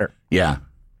a partner. Yeah.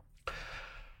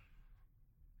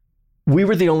 We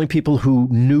were the only people who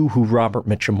knew who Robert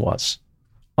Mitchum was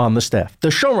on the staff. The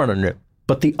showrunner knew,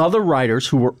 but the other writers,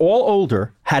 who were all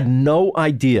older, had no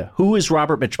idea. Who is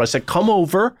Robert Mitchum? I said, come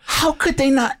over. How could they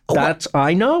not?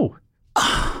 I know.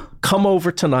 Come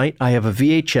over tonight. I have a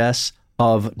VHS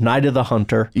of Night of the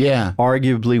Hunter. Yeah.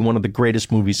 Arguably one of the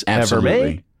greatest movies ever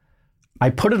made. I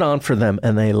put it on for them,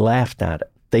 and they laughed at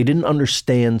it. They didn't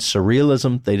understand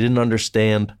surrealism. They didn't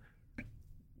understand,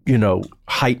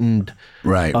 heightened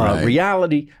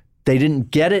reality. They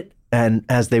didn't get it. And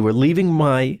as they were leaving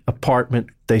my apartment,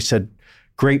 they said,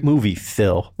 great movie,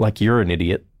 Phil. Like, you're an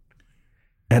idiot.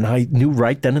 And I knew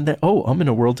right then and there, I'm in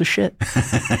a world of shit.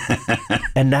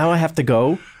 And now I have to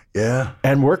go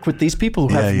and work with these people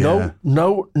who have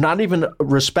not even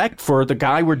respect for the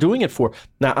guy we're doing it for.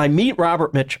 Now, I meet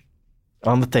Robert Mitchum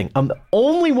on the thing. I'm the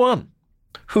only one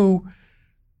who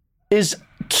is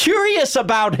curious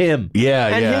about him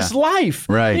and his life.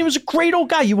 Right. And he was a great old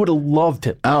guy. You would have loved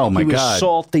him. Oh, my God. He was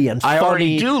salty and funny. I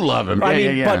already do love him.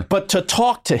 But to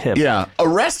talk to him. Yeah.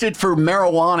 Arrested for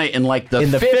marijuana in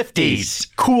the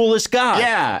 50s. Coolest guy.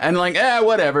 Yeah. And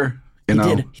whatever. He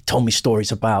told me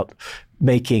stories about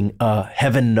making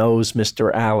Heaven Knows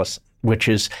Mr. Alice, which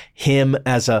is him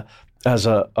as an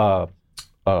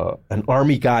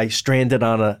army guy stranded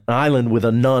on an island with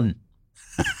a nun.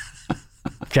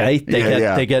 Okay,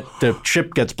 the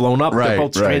ship gets blown up. They're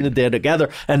both stranded there together,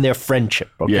 and their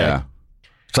friendship. Okay? Yeah,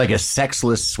 it's like a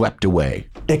sexless swept away.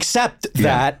 Except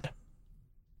that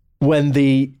when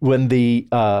the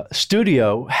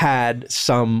studio had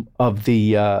some of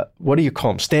the what do you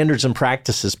call them, standards and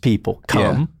practices people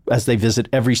come as they visit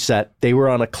every set. They were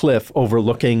on a cliff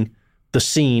overlooking the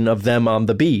scene of them on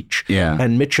the beach. Yeah,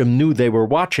 and Mitchum knew they were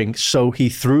watching, so he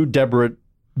threw Deborah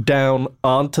down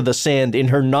onto the sand in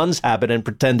her nun's habit and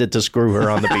pretended to screw her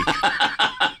on the beach.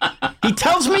 He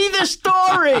tells me this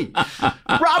story.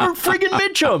 Robert friggin'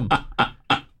 Mitchum.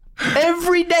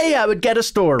 Every day I would get a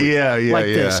story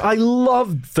this. I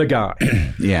loved the guy.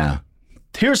 Yeah.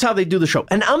 Here's how they do the show.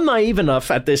 And I'm naive enough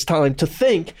at this time to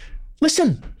think,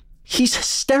 listen, he's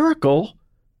hysterical.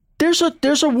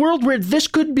 There's a world where this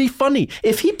could be funny.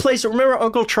 If he plays, remember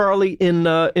Uncle Charlie in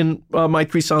My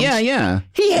Three Sons? Yeah.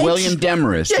 He hates, William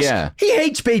Demarest, He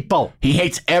hates people. He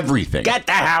hates everything. Get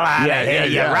the hell out of here,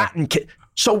 you rotten kid.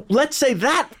 So let's say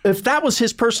that, if that was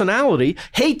his personality,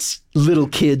 hates little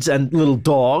kids and little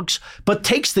dogs, but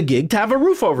takes the gig to have a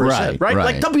roof over his head, right?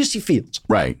 Like W.C. Fields.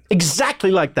 Right. Exactly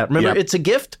like that. Remember, It's a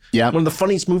Gift? Yeah. One of the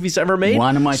funniest movies ever made?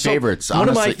 One of my favorites.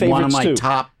 Honestly, one of my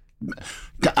top...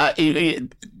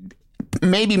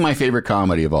 maybe my favorite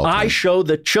comedy of all time. I show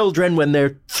the children when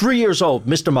they're 3 years old,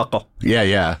 Mr. Muckle.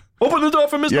 Yeah. Open the door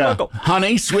for Mr. Muckle.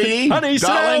 Honey, sweetie. Honey, sit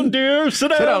down, dear. Sit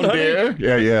down, honey.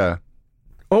 Dear. Yeah.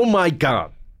 Oh, my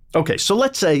God. Okay, so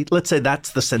let's say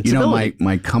that's the sensibility.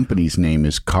 My company's name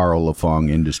is Carl Lafong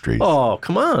Industries. Oh,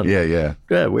 come on. Yeah,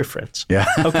 we're friends. Yeah.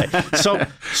 Okay,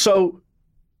 so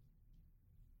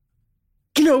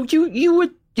you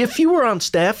would, if you were on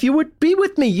staff, you would be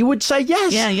with me. You would say,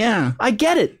 yes. Yeah. I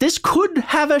get it. This could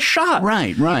have a shot.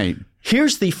 Right.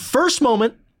 Here's the first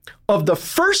moment of the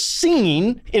first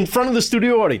scene in front of the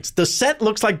studio audience. The set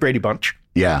looks like Brady Bunch.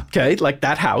 Yeah. Okay, like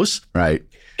that house. Right.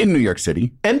 In New York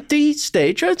City. Empty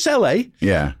stage. It's L.A.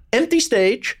 Yeah. Empty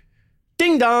stage.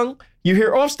 Ding dong. You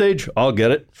hear off stage. I'll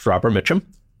get it. It's Robert Mitchum.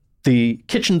 The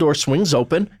kitchen door swings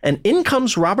open, and in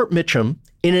comes Robert Mitchum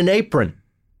in an apron.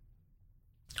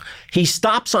 He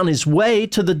stops on his way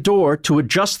to the door to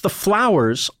adjust the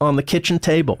flowers on the kitchen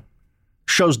table.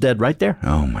 Show's dead right there.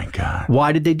 Oh, my God.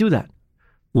 Why did they do that?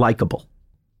 Likable.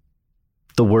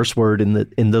 The worst word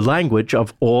in the language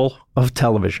of all of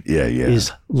television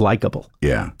is likable.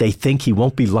 Yeah. They think he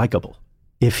won't be likable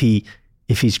if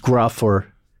he's gruff or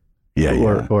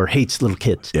hates little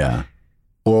kids. Yeah.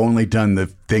 Or only done the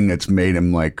thing that's made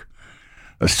him like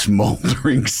a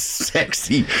smoldering,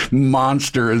 sexy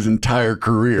monster his entire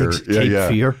career. Cape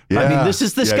Fear. Yeah. I mean, this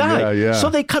is this guy. Yeah. So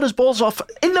they cut his balls off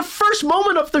in the first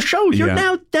moment of the show. You're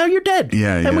now you're dead.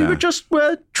 And we were just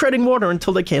treading water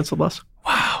until they canceled us.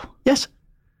 Wow. Yes.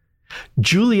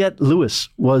 Juliette Lewis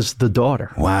was the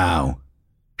daughter. Wow.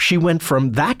 She went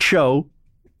from that show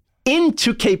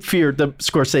into Cape Fear, the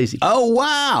Scorsese. Oh,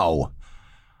 wow.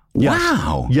 Yes.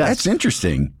 Wow. Yes. That's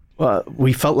interesting.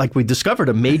 We felt like we discovered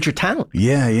a major talent.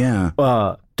 Yeah.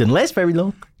 Didn't last very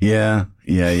long. Yeah.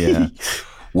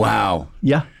 Wow.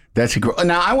 Yeah. That's a great.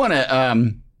 Now I want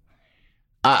to.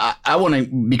 I want to,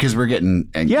 because we're getting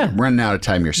running out of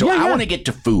time here. So I want to get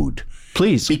to food.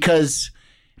 Please. Because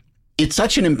it's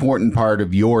such an important part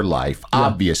of your life,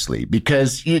 obviously,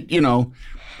 because, you know,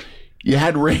 you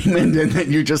had Raymond and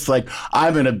then you're just like,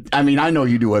 I know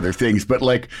you do other things, but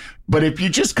if you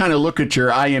just kind of look at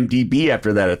your IMDb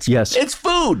after that, it's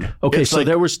food. Okay. It's so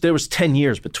there was 10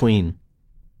 years between.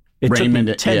 It Raymond,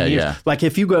 took me 10 years. Yeah. Like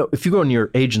if you go in your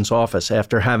agent's office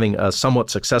after having a somewhat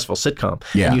successful sitcom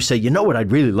and you say, you know what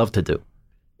I'd really love to do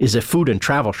is a food and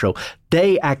travel show,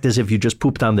 they act as if you just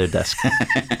pooped on their desk.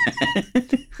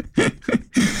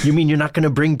 You mean you're not going to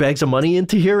bring bags of money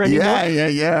into here anymore?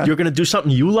 Yeah. You're going to do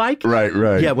something you like?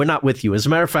 Right. Yeah, we're not with you. As a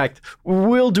matter of fact,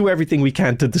 we'll do everything we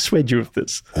can to dissuade you of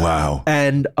this. Wow.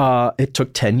 And it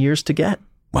took 10 years to get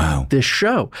this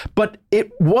show. But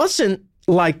it wasn't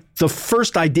like the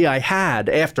first idea I had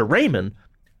after Raymond.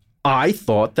 I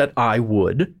thought that I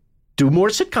would do more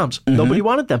sitcoms. Mm-hmm. Nobody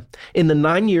wanted them. In the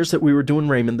 9 years that we were doing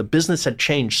Raymond, the business had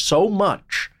changed so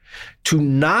much to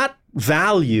not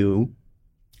value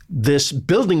this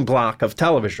building block of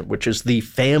television, which is the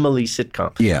family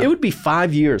sitcom. Yeah. It would be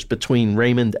 5 years between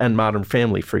Raymond and Modern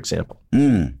Family, for example.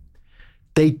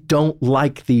 They don't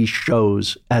like these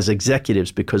shows as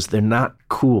executives because they're not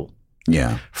cool.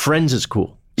 Yeah. Friends is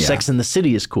cool. Yeah. Sex and the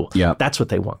City is cool. Yeah. That's what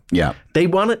they want. Yeah. They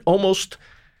want it almost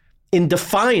in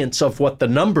defiance of what the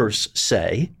numbers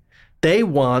say. They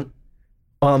want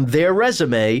on their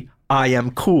resume, I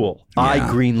am cool. Yeah. I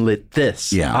greenlit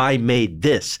this. Yeah. I made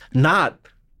this. Not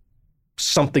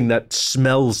something that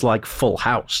smells like Full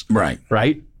House. Right.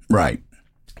 Right? Right.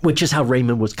 Which is how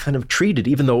Raymond was kind of treated,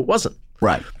 even though it wasn't.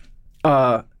 Right.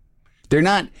 They're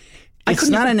not, it's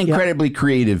not an incredibly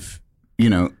creative, you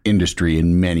know, industry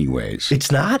in many ways.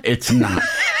 It's not? It's not.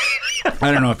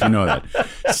 I don't know if you know that.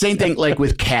 Same thing like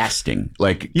with casting.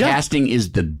 Like casting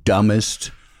is the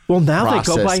dumbest. Well, now they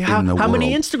go by how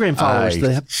many Instagram followers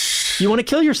they have. You want to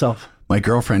kill yourself. My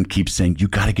girlfriend keeps saying, you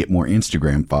got to get more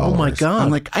Instagram followers. Oh, my God. I'm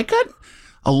like, I got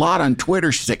a lot on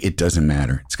Twitter. She's like, it doesn't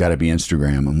matter. It's got to be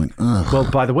Instagram. I'm like, ugh. Well,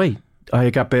 by the way, I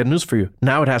got bad news for you.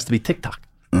 Now it has to be TikTok.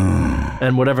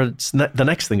 And whatever the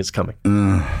next thing is coming.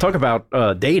 Talk about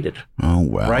dated. Oh,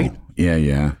 wow. Right?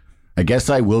 Yeah. I guess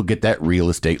I will get that real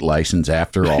estate license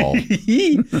after all.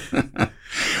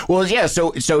 Well, yeah,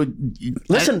 so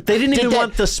listen, they didn't even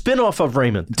want the spinoff of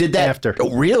Raymond. Did that after?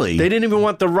 Oh, really? They didn't even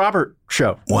want the Robert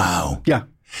show. Wow. Yeah.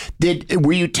 Did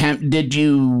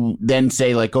you then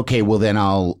say like, okay, well then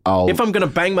I'll if I'm going to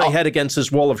bang my head against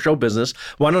this wall of show business,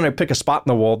 why don't I pick a spot in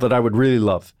the wall that I would really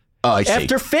love? Oh, I see.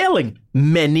 After failing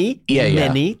many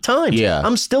times. Yeah.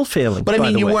 I'm still failing. But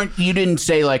I mean, you didn't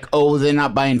say like, oh, they're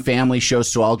not buying family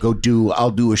shows, so I'll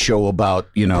do a show about,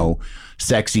 you know,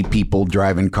 sexy people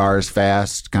driving cars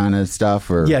fast kind of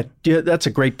stuff, or yeah, that's a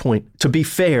great point. To be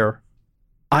fair,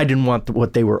 I didn't want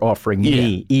what they were offering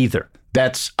me either.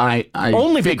 That's I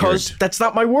only figured. Because that's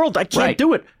not my world. I can't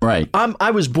do it. Right.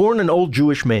 I was born an old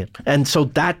Jewish man, and so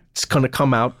that's going to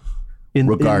come out.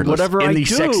 Regardless, in whatever I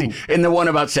do. In the one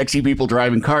about sexy people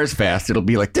driving cars fast, it'll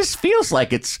be like, this feels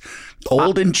like it's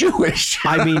old and Jewish.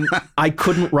 I mean, I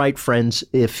couldn't write Friends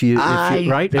if there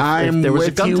was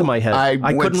a gun to my head.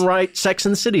 I couldn't write Sex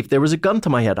and the City if there was a gun to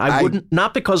my head. I wouldn't,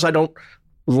 not because I don't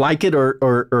like it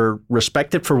or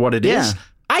respect it for what it is.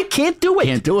 I can't do it.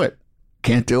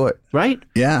 Can't do it. Right?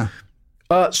 Yeah.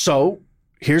 So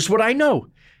here's what I know.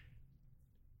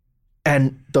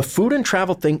 And the food and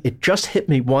travel thing, it just hit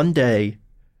me one day.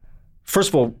 First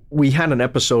of all, we had an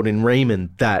episode in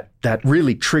Raymond that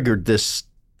really triggered this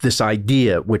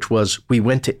idea, which was we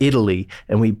went to Italy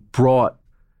and we brought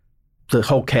the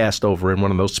whole cast over in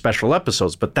one of those special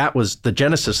episodes. But that was the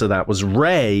genesis of that was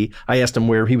Ray. I asked him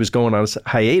where he was going on a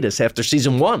hiatus after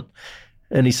season 1.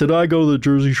 And he said, I go to the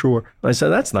Jersey Shore. I said,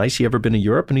 that's nice. You ever been to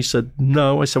Europe? And he said,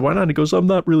 no. I said, why not? He goes, I'm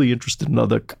not really interested in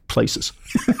other places.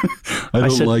 I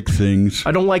don't like things.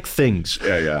 I don't like things.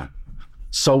 Yeah.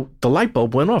 So the light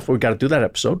bulb went off. We got to do that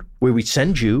episode where we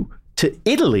send you to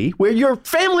Italy, where your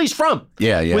family's from.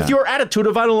 Yeah. With your attitude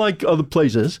of, I don't like other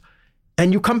places.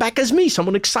 And you come back as me,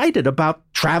 someone excited about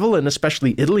travel and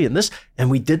especially Italy and this. And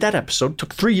we did that episode. It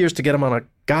took 3 years to get him on a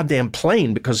goddamn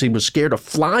plane because he was scared of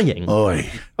flying. Oy.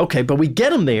 Okay, but we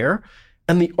get him there.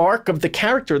 And the arc of the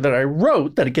character that I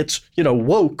wrote, that it gets,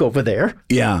 woke over there.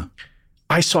 Yeah.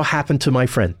 I saw happen to my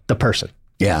friend, the person.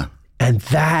 Yeah. And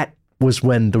that was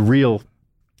when the real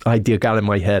idea got in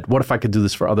my head. What if I could do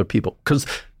this for other people? Because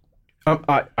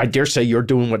I dare say you're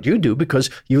doing what you do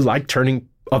because you like turning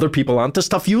other people onto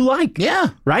stuff you like.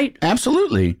 Yeah. Right?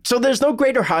 Absolutely. So there's no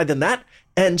greater high than that.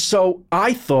 And so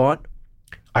I thought,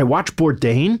 I watched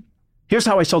Bourdain. Here's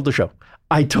how I sold the show.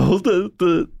 I told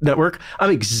the network,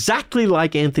 I'm exactly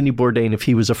like Anthony Bourdain if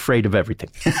he was afraid of everything.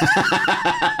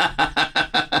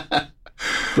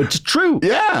 But it's true.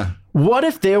 Yeah. What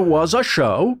if there was a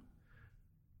show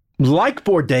like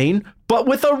Bourdain, but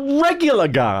with a regular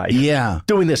guy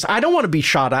doing this? I don't want to be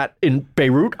shot at in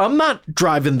Beirut. I'm not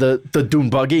driving the dune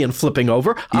buggy and flipping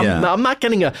over. I'm not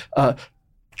getting a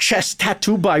chest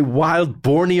tattoo by wild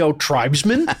Borneo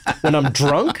tribesmen when I'm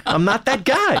drunk. I'm not that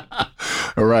guy.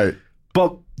 All right.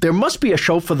 But there must be a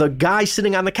show for the guy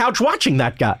sitting on the couch watching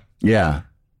that guy. Yeah.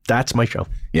 That's my show.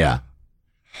 Yeah.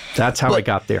 That's how I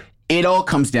got there. It all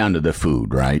comes down to the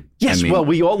food, right? Yes, well,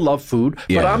 we all love food,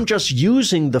 but I'm just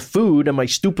using the food and my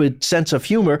stupid sense of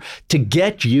humor to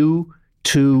get you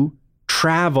to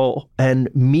travel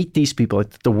and meet these people.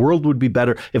 The world would be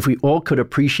better if we all could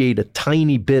appreciate a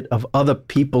tiny bit of other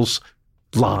people's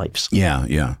lives.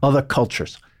 Yeah. Other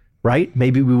cultures, right?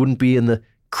 Maybe we wouldn't be in the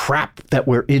crap that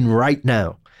we're in right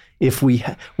now if we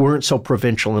weren't so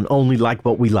provincial and only like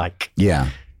what we like. Yeah.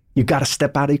 You got to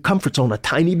step out of your comfort zone a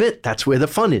tiny bit. That's where the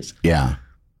fun is. Yeah.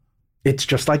 It's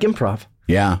just like improv.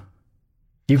 Yeah.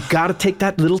 You've got to take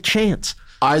that little chance.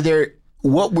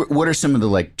 What are some of the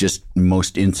like just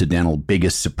most incidental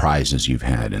biggest surprises you've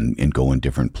had in going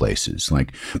different places?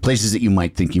 Like places that you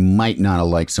might think you might not have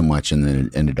liked so much and then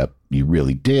it ended up you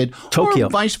really did. Tokyo. Or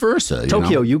vice versa.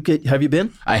 Tokyo, have you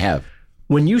been? I have.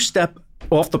 When you step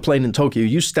off the plane in Tokyo,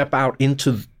 you step out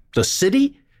into the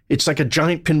city. It's like a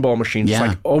giant pinball machine. It's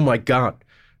like, oh my God.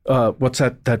 What's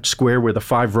that square where the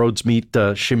 5 roads meet?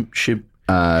 Shibuya.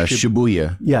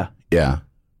 Yeah. Yeah.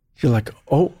 You're like,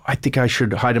 oh, I think I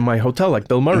should hide in my hotel like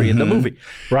Bill Murray in the movie,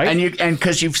 right? And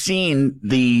because you've seen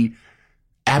the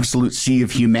absolute sea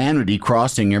of humanity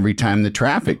crossing every time the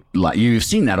traffic light. You've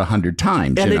seen that 100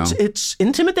 times. And it's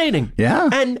intimidating. Yeah.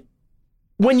 And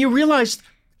when you realize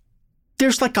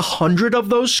there's like 100 of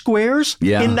those squares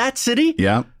in that city.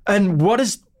 Yeah. And what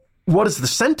is the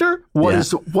center?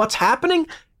 What's happening?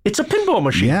 It's a pinball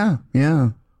machine. Yeah. Yeah.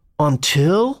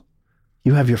 Until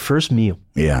you have your first meal.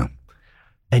 Yeah.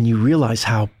 And you realize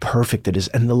how perfect it is.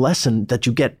 And the lesson that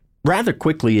you get rather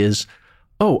quickly is,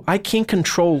 oh, I can't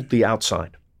control the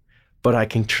outside, but I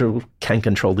can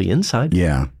control the inside.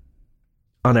 Yeah.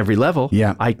 On every level.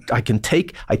 Yeah. I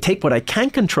take what I can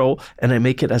control and I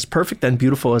make it as perfect and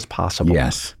beautiful as possible.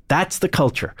 Yes. That's the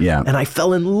culture. Yeah. And I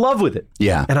fell in love with it.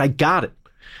 Yeah. And I got it.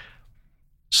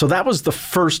 So that was the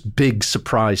first big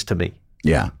surprise to me.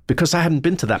 Yeah. Because I hadn't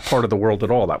been to that part of the world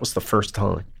at all. That was the first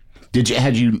time. Did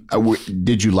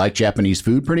you like Japanese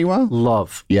food pretty well?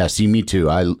 Love. Yeah, see, me too.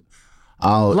 I'll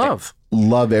love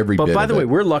every bit of it. But by the way,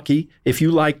 we're lucky. If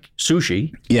you like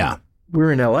sushi,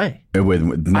 we're in L.A. With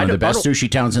one of the best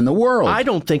sushi towns in the world. I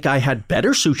don't think I had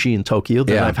better sushi in Tokyo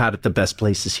than I've had at the best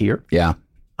places here. Yeah.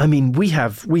 I mean, we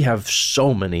have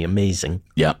so many amazing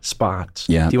spots.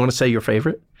 Yeah. Do you want to say your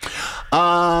favorite?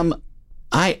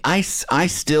 I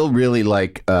still really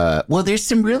like, there's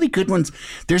some really good ones.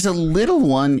 There's a little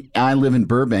one, I live in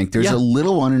Burbank. There's a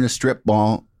little one in a strip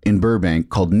mall in Burbank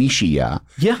called Nishiya.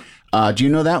 Yeah. Do you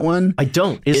know that one? I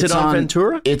don't. Is it on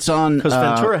Ventura? It's on... Because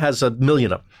Ventura has 1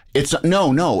 million of them.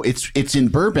 It's in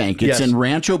Burbank. It's in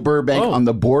Rancho Burbank on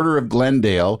the border of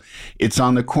Glendale. It's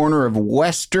on the corner of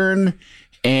Western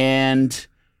and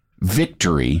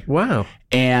Victory. Wow.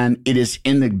 And it is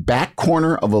in the back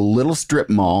corner of a little strip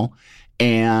mall.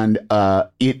 And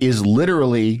it is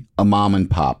literally a mom and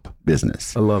pop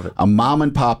business. I love it. A mom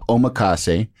and pop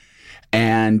omakase.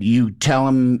 And you tell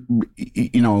them,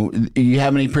 you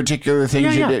have any particular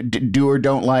things you do or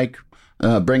don't like,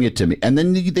 bring it to me. And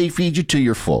then they feed you till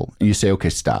you're full. And you say, okay,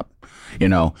 stop.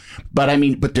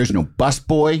 But there's no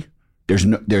busboy.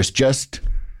 There's just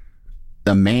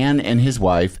the man and his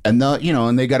wife, and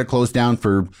and they got to close down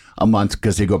for a month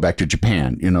because they go back to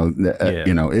Japan.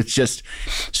 It's just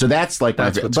so that's like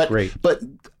that's what's great. But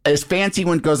as fancy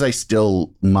one goes, I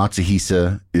still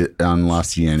Matsuhisa on La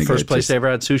Cienega. First place I ever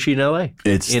had sushi in L.A.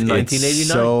 It's in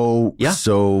 1989.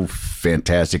 So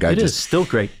fantastic. It is still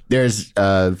great. There's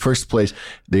first place.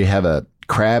 They have a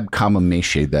crab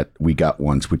kamameshe that we got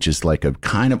once, which is like a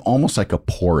kind of almost like a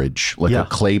porridge, like a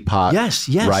clay pot rice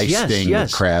thing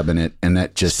with crab in it. And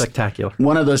that just spectacular.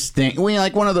 One of those things,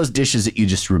 like one of those dishes that you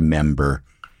just remember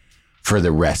for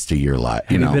the rest of your life.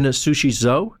 Have you been at Sushi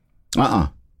Zo?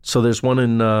 So there's one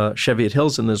in Cheviot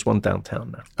Hills and there's one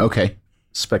downtown now. Okay.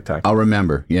 Spectacular. I'll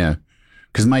remember. Yeah.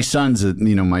 Because my son's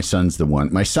the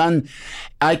one. My son,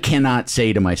 I cannot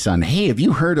say to my son, hey, have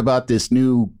you heard about this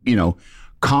new,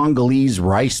 Congolese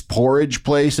rice porridge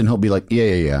place? And he'll be like,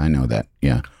 yeah, I know that.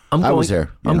 Yeah. I was there.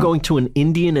 I'm going to an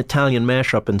Indian-Italian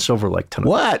mashup in Silver Lake tonight.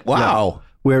 What? Wow.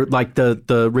 where like the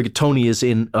rigatoni is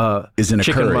in a chicken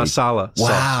curry. Masala.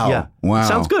 Wow. Yeah. Wow.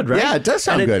 Sounds good, right? Yeah, it does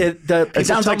sound good. It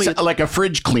sounds like a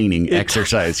fridge cleaning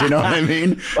exercise. You know what I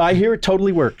mean? I hear it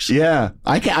totally works. Yeah.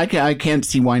 I can't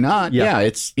see why not. Yeah.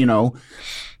 It's,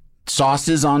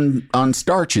 sauces on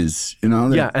starches,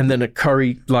 Yeah, and then a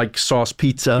curry like sauce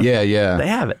pizza. Yeah. They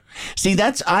have it. See,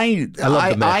 I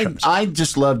love the mashups. I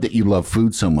just love that you love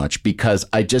food so much, because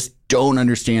I just don't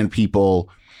understand people.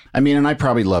 I mean, and I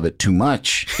probably love it too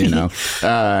much,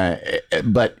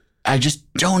 but I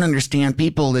just don't understand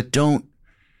people that don't.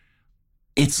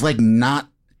 It's like not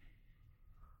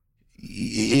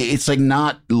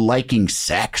liking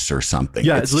sex or something.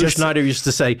 Yeah, Lou Schneider used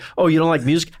to say, "Oh, you don't like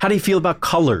music? How do you feel about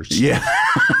colors?" Yeah.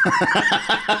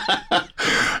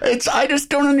 I just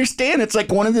don't understand. It's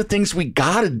like one of the things we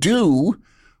got to do.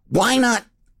 Why not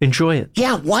enjoy it?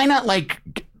 Yeah, why not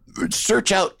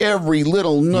search out every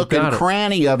little nook and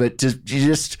cranny of it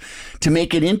to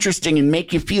make it interesting and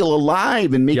make you feel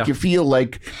alive and make you feel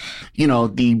like,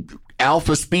 the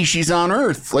alpha species on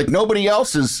Earth. Like nobody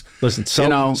else is. Listen,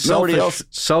 nobody else.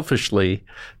 Selfishly,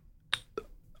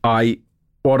 I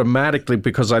automatically,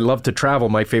 because I love to travel,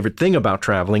 my favorite thing about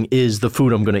traveling is the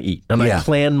food I'm going to eat. And I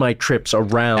plan my trips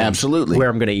around where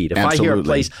I'm going to eat. If I hear a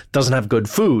place doesn't have good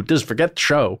food, just forget the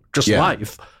show, just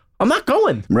life. I'm not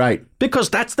going. Right.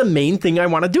 Because that's the main thing I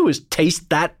want to do is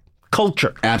taste that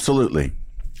culture. Absolutely.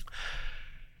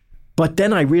 But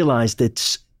then I realized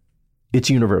it's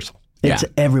universal. It's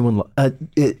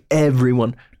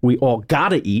everyone. We all got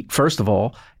to eat, first of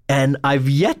all. And I've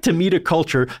yet to meet a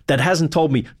culture that hasn't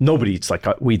told me nobody eats like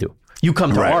we do. You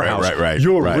come to our house,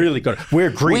 you're really good.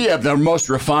 We're Greek. We have the most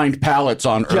refined palates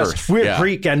on Earth. Yes, we're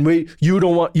Greek, and you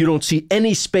don't see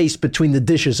any space between the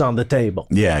dishes on the table.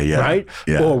 Yeah. Right?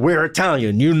 Yeah. Or we're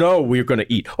Italian. We're going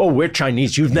to eat. Oh, we're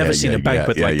Chinese. You've never seen a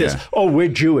banquet like this. Oh, we're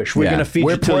Jewish. We're going to feed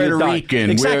you till you die. We're Puerto Rican.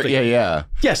 Exactly.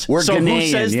 Yes. We're so Ghanaian. Who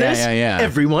says this?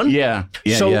 Everyone.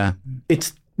 So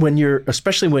it's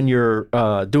especially when you're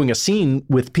doing a scene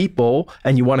with people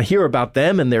and you want to hear about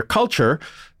them and their culture.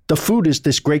 The food is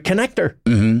this great connector.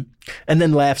 Mm-hmm. And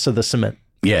then laughs are the cement.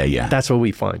 Yeah. That's what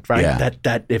we find, right? Yeah.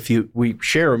 That if we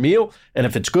share a meal, and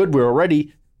if it's good, we're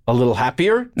already a little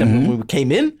happier than when we came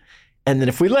in. And then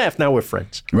if we laugh, now we're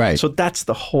friends. Right. So that's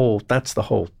the whole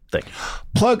thing.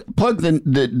 Plug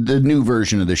the new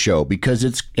version of the show, because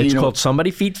it's called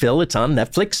Somebody Feed Phil. It's on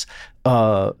Netflix.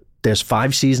 There's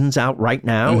 5 seasons out right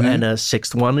now, and a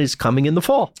 6th one is coming in the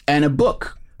fall. And a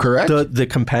book. Correct. The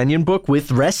companion book with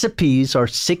recipes are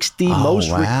 60 most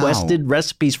requested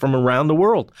recipes from around the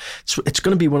world. It's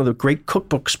going to be one of the great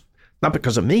cookbooks, not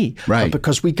because of me, but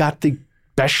because we got the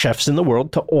best chefs in the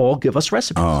world to all give us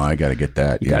recipes. Oh, I got to get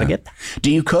that. You got to get that.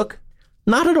 Do you cook?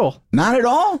 Not at all. Not at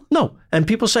all? No. And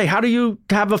people say, how do you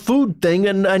have a food thing?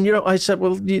 And I said,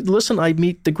 well, listen, I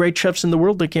meet the great chefs in the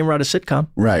world that came out of sitcom.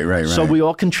 Right. So we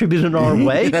all contribute in our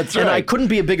way. That's right. And I couldn't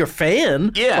be a bigger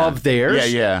fan of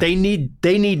theirs. Yeah. They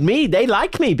need me. They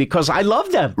like me because I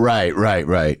love them.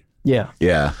 Right.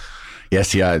 Yeah.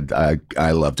 Yes,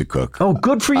 I love to cook. Oh,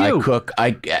 good for you. I cook.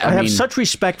 I have such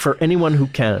respect for anyone who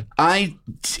can.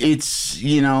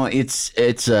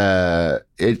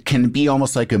 It can be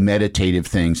almost like a meditative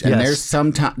thing. And there's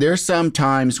some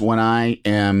times when I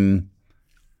am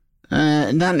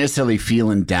not necessarily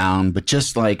feeling down, but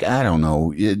just like, I don't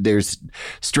know, there's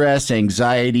stress,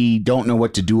 anxiety, don't know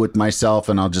what to do with myself.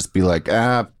 And I'll just be like,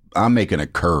 I'm making a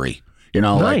curry.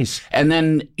 Nice. And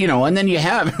then you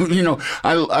have,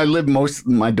 I live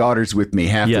my daughter's with me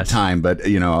half the time, but,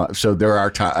 so there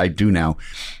are times I do now,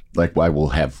 like I will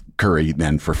have curry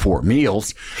then for 4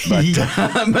 meals, but,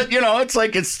 but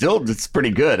it's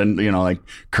pretty good. And, like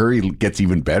curry gets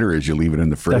even better as you leave it in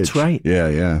the fridge. That's right.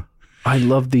 Yeah. I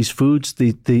love these foods,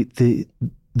 the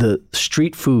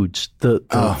street foods,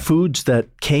 the foods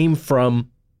that came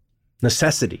from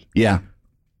necessity. Yeah.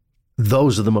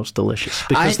 Those are the most delicious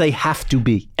because they have to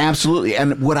be. Absolutely.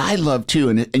 And what I love too,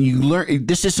 and you learn,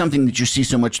 this is something that you see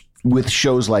so much with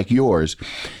shows like yours,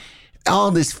 all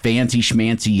this fancy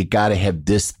schmancy, you got to have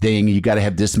this thing, you got to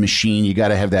have this machine, you got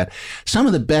to have that. Some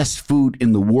of the best food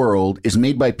in the world is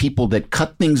made by people that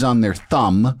cut things on their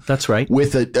thumb. That's right.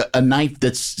 With a knife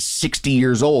that's 60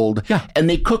 years old. Yeah. And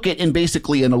they cook it in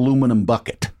basically an aluminum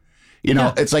bucket.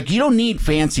 It's like you don't need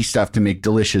fancy stuff to make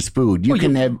delicious food. You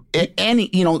can have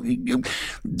any,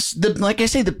 like I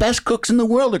say, the best cooks in the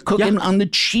world are cooking on the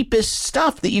cheapest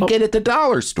stuff that you get at the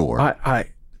dollar store.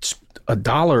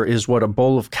 $1 is what a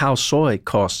bowl of cow soy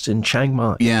costs in Chiang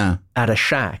Mai. Yeah. At a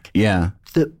shack. Yeah.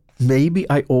 Maybe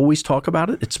I always talk about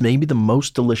it. It's maybe the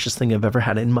most delicious thing I've ever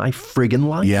had in my friggin'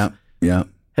 life. Yeah.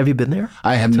 Have you been there?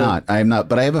 I have not. I have not.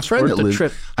 But I have a friend that lives.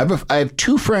 Trip. I have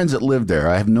 2 friends that live there.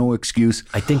 I have no excuse.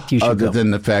 I think you should other go.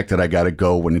 than the fact that I got to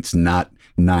go when it's not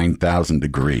 9,000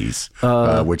 degrees,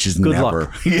 which is good never.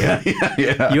 Luck. Yeah.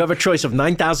 You have a choice of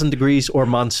 9,000 degrees or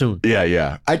monsoon.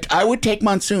 Yeah. I would take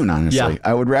monsoon, honestly.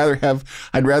 Yeah. I'd rather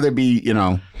be,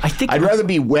 I'd rather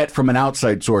be wet from an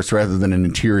outside source rather than an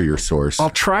interior source. I'll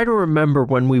try to remember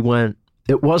when we went.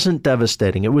 It wasn't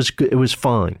devastating. It was good. It was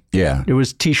fine. Yeah. It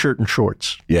was t-shirt and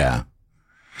shorts. Yeah.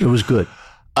 It was good.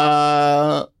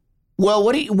 Well,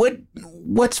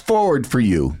 what's forward for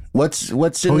you? What's in the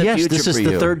future for you? This is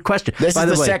the third question. This is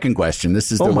the second question.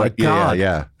 This is the my God.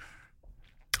 Yeah.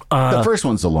 The first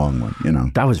one's a long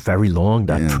one, That was very long,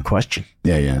 that question.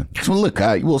 Yeah. So look,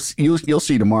 you'll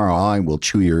see tomorrow. I will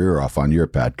chew your ear off on your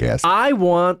podcast. I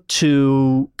want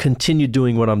to continue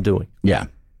doing what I'm doing. Yeah.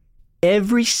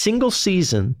 Every single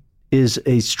season is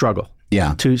a struggle.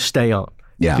 Yeah. To stay on.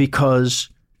 Yeah. Because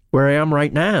where I am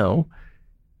right now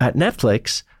at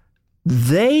Netflix,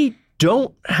 they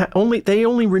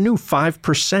only renew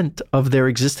 5% of their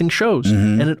existing shows,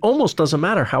 and it almost doesn't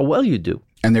matter how well you do.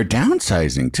 And they're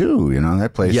downsizing too,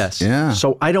 that place. Yes. Yeah.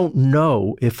 So I don't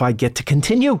know if I get to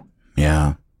continue.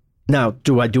 Yeah. Now,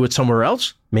 do I do it somewhere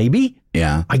else? Maybe.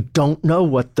 Yeah. I don't know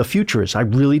what the future is. I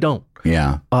really don't.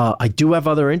 Yeah. I do have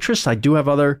other interests. I do have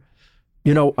other,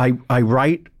 I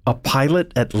write a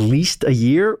pilot at least a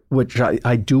year, which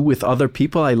I do with other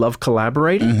people. I love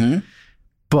collaborating,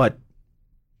 but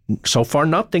so far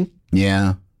nothing.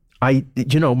 Yeah.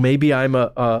 Maybe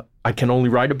I can only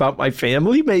write about my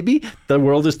family. Maybe the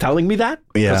world is telling me that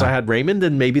because I had Raymond,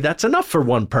 and maybe that's enough for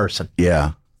one person.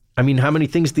 Yeah. I mean, how many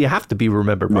things do you have to be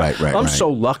remembered by? Right. I'm so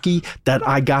lucky that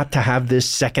I got to have this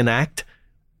second act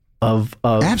of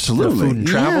Absolutely. the Food and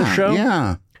Travel show.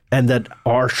 Yeah. And that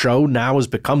our show now has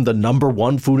become the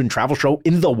 #1 food and travel show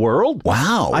in the world.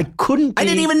 Wow. I didn't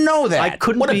even know that. I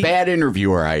couldn't What be, a bad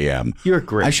interviewer I am. You're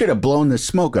great. I should have blown the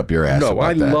smoke up your ass. No,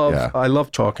 about that. I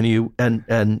love talking to you, and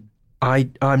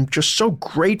I'm just so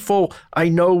grateful. I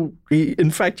know,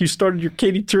 in fact, you started your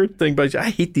Katie Turk thing, but I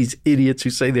hate these idiots who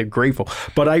say they're grateful,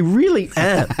 but I really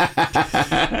am.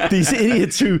 These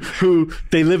idiots who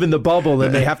they live in the bubble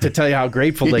and they have to tell you how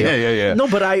grateful they are. Yeah. No,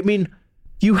 but I mean,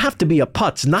 you have to be a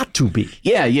putz not to be.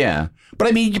 Yeah. But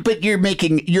I mean,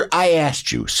 I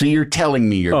asked you, so you're telling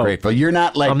me you're grateful. You're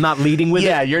not like... I'm not leading with it?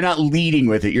 Yeah, you're not leading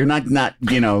with it. You're not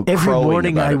every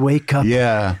morning I wake up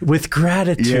with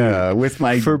gratitude. Yeah, with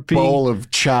my bowl of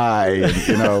chai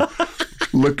and,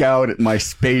 look out at my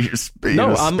spacious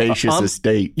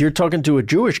estate. You're talking to a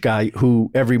Jewish guy who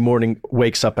every morning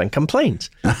wakes up and complains.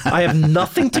 I have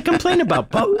nothing to complain about,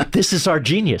 but this is our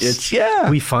genius.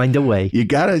 We find a way. You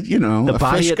gotta, the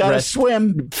body fish at gotta rest,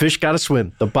 swim. Fish gotta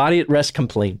swim. The body at rest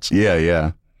complains.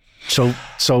 Yeah. So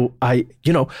I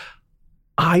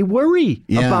worry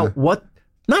about what,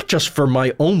 not just for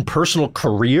my own personal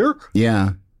career.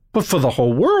 Yeah. But for the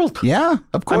whole world. Yeah,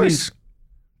 of course.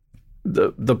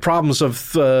 The problems of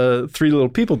 3 little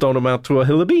people don't amount to a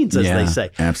hill of beans, as they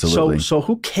say. Absolutely. So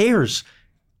who cares?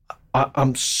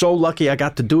 I'm so lucky I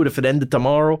got to do it. If it ended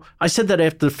tomorrow, I said that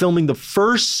after filming the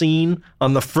first scene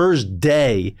on the first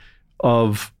day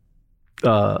of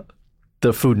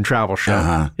the Food and Travel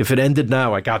show. If it ended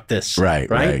now, I got this.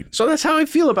 Right. So that's how I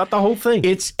feel about the whole thing.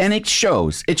 It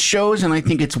shows. It shows, and I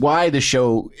think it's why the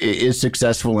show is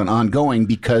successful and ongoing,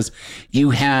 because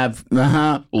you have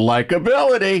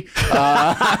likability.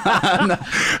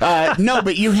 No,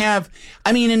 but you have,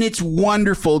 and it's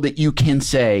wonderful that you can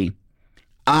say,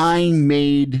 I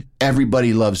made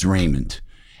Everybody Loves Raymond.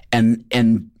 And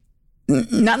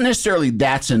not necessarily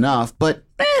that's enough, but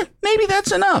maybe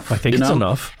that's enough. I think it's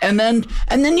enough. And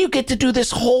then you get to do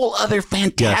this whole other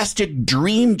fantastic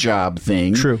dream job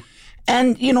thing. True.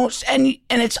 And and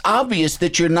it's obvious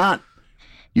that you're not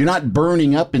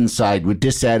burning up inside with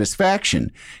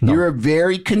dissatisfaction. No. You're a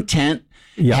very content,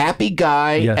 happy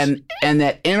guy, and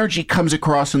that energy comes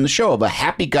across in the show of a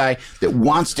happy guy that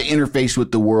wants to interface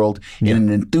with the world in an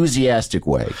enthusiastic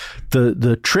way.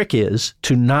 The trick is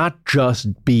to not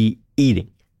just be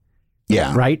eating.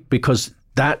 Yeah. Right? Because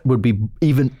that would be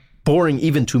even boring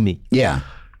even to me. Yeah.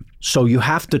 So you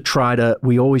have to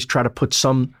we always try to put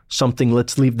something,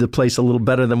 let's leave the place a little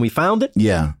better than we found it.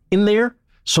 Yeah. In there,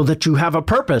 so that you have a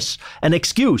purpose, an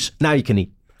excuse. Now you can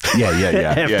eat. Yeah.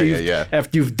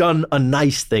 After you've done a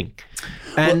nice thing.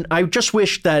 And I just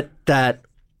wish that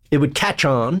it would catch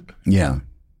on. Yeah.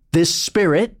 This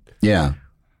spirit. Yeah.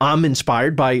 I'm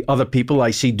inspired by other people I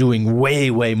see doing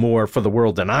way, way more for the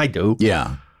world than I do.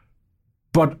 Yeah.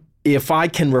 But if I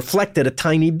can reflect it a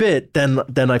tiny bit, then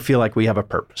I feel like we have a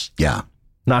purpose. Yeah.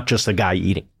 Not just a guy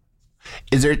eating.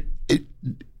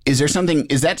 Is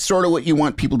is that sort of what you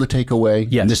want people to take away?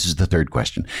 Yes. And this is the third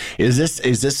question. Is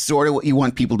this sort of what you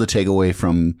want people to take away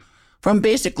from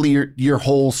basically your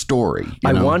whole story?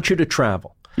 I want you to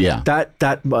travel. Yeah.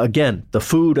 That again, the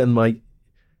food and my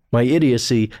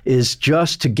idiocy is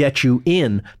just to get you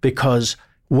in, because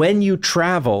when you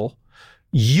travel,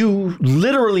 you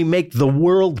literally make the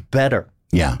world better.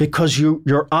 Yeah. Because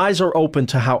your eyes are open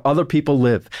to how other people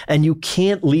live, and you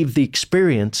can't leave the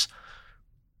experience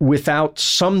without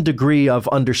some degree of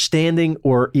understanding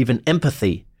or even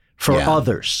empathy for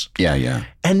others. Yeah, yeah.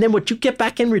 And then what you get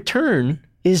back in return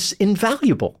is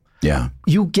invaluable. Yeah.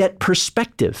 You get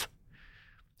perspective.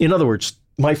 In other words,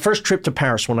 my first trip to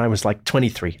Paris when I was like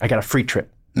 23, I got a free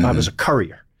trip. Mm-hmm. I was a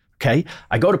courier. Okay.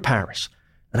 I go to Paris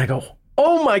and I go,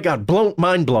 oh my God,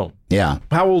 mind blown. Yeah.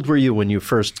 How old were you when you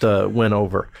first went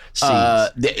over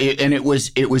seas? And it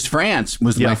was France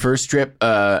was my first trip.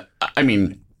 I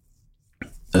mean,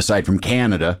 aside from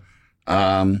Canada,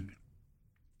 and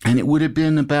it would have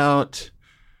been about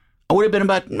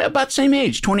the same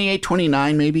age, 28,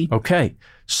 29 maybe. Okay.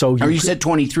 So you said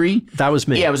 23? That was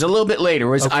me. Yeah, it was a little bit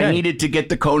later. I needed to get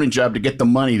the Conan job to get the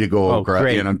money to go over,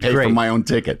 pay for my own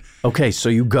ticket. Okay, so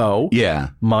you go. Yeah.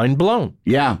 Mind blown.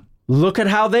 Yeah. Look at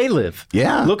how they live.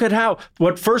 Yeah. Look at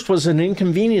what first was an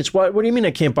inconvenience. What do you mean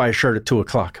I can't buy a shirt at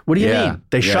 2:00? What do you mean?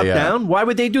 They shut down? Why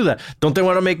would they do that? Don't they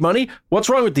want to make money? What's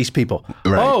wrong with these people?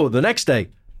 Right. Oh, the next day.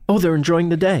 Oh, they're enjoying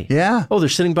the day. Yeah. Oh, they're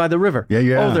sitting by the river. Yeah,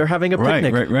 yeah. Oh, they're having a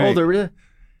picnic. Right.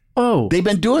 Oh, they've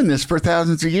been doing this for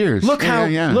thousands of years. Look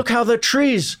how the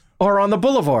trees are on the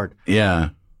boulevard. Yeah.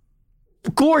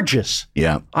 Gorgeous.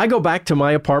 Yeah. I go back to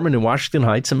my apartment in Washington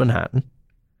Heights in Manhattan,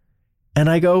 and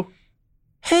I go,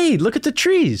 hey, look at the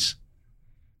trees.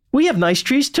 We have nice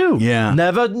trees too. Yeah.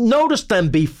 Never noticed them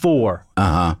before.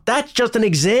 Uh-huh. That's just an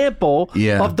example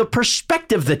of the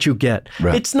perspective that you get.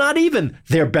 Right. It's not even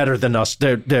they're better than us,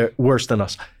 they're worse than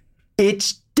us.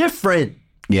 It's different.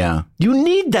 Yeah. You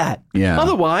need that. Yeah.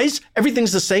 Otherwise,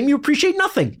 everything's the same. You appreciate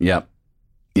nothing. Yep.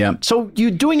 Yep. So you're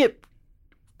doing it.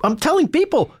 I'm telling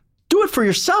people, do it for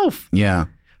yourself. Yeah.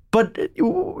 But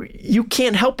you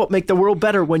can't help but make the world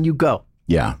better when you go.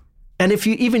 Yeah. And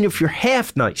even if you're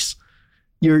half nice,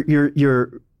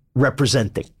 you're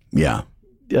representing. Yeah.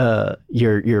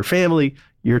 Your family,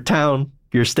 your town,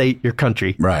 your state, your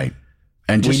country. Right.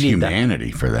 And just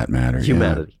humanity for that matter.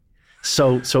 Humanity.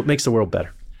 Yeah. So it makes the world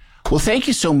better. Well, thank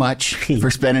you so much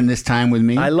for spending this time with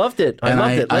me. I loved it.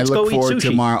 Let's I look go forward eat sushi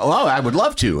tomorrow. Oh, I would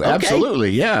love to. Okay. Absolutely.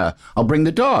 Yeah. I'll bring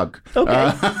the dog. Okay.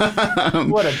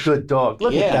 What a good dog.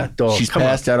 Look at that dog. She's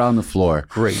passed out on the floor.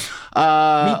 Great.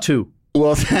 Me too.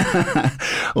 Well,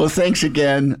 thanks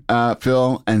again,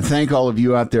 Phil, and thank all of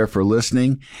you out there for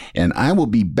listening. And I will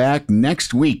be back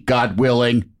next week, God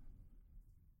willing.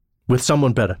 With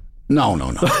someone better. No.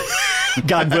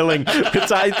 God willing.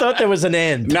 Because I thought there was an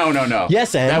end. No.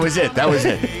 Yes, and. That was it.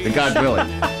 The God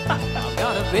willing. I've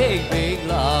got a big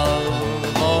love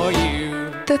for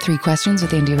you. The Three Questions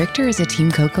with Andy Richter is a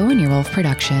Team Coco and Earwolf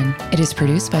production. It is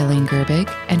produced by Lane Gerbig,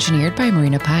 engineered by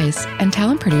Marina Pais, and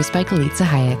talent produced by Galitza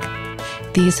Hayek.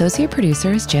 The associate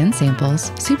producer is Jen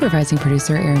Samples, supervising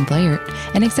producer Aaron Blair,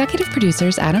 and executive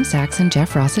producers Adam Sachs and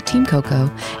Jeff Ross at Team Coco,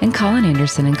 and Colin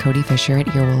Anderson and Cody Fisher at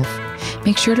Earwolf.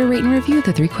 Make sure to rate and review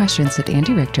The Three Questions with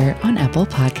Andy Richter on Apple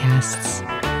Podcasts.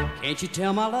 Can't you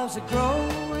tell my love's a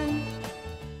growing?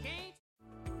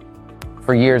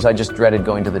 For years, I just dreaded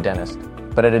going to the dentist.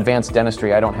 But at Advanced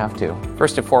Dentistry, I don't have to.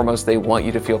 First and foremost, they want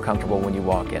you to feel comfortable when you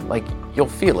walk in. Like, you'll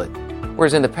feel it.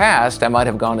 Whereas in the past, I might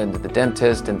have gone into the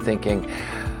dentist and thinking,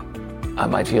 I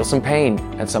might feel some pain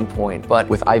at some point. But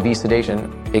with IV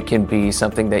sedation, it can be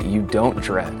something that you don't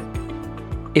dread.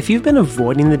 If you've been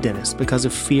avoiding the dentist because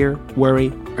of fear,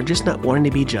 worry, or just not wanting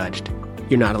to be judged,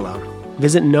 you're not alone.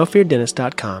 Visit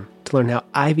nofeardentist.com to learn how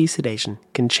IV sedation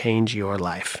can change your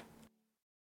life.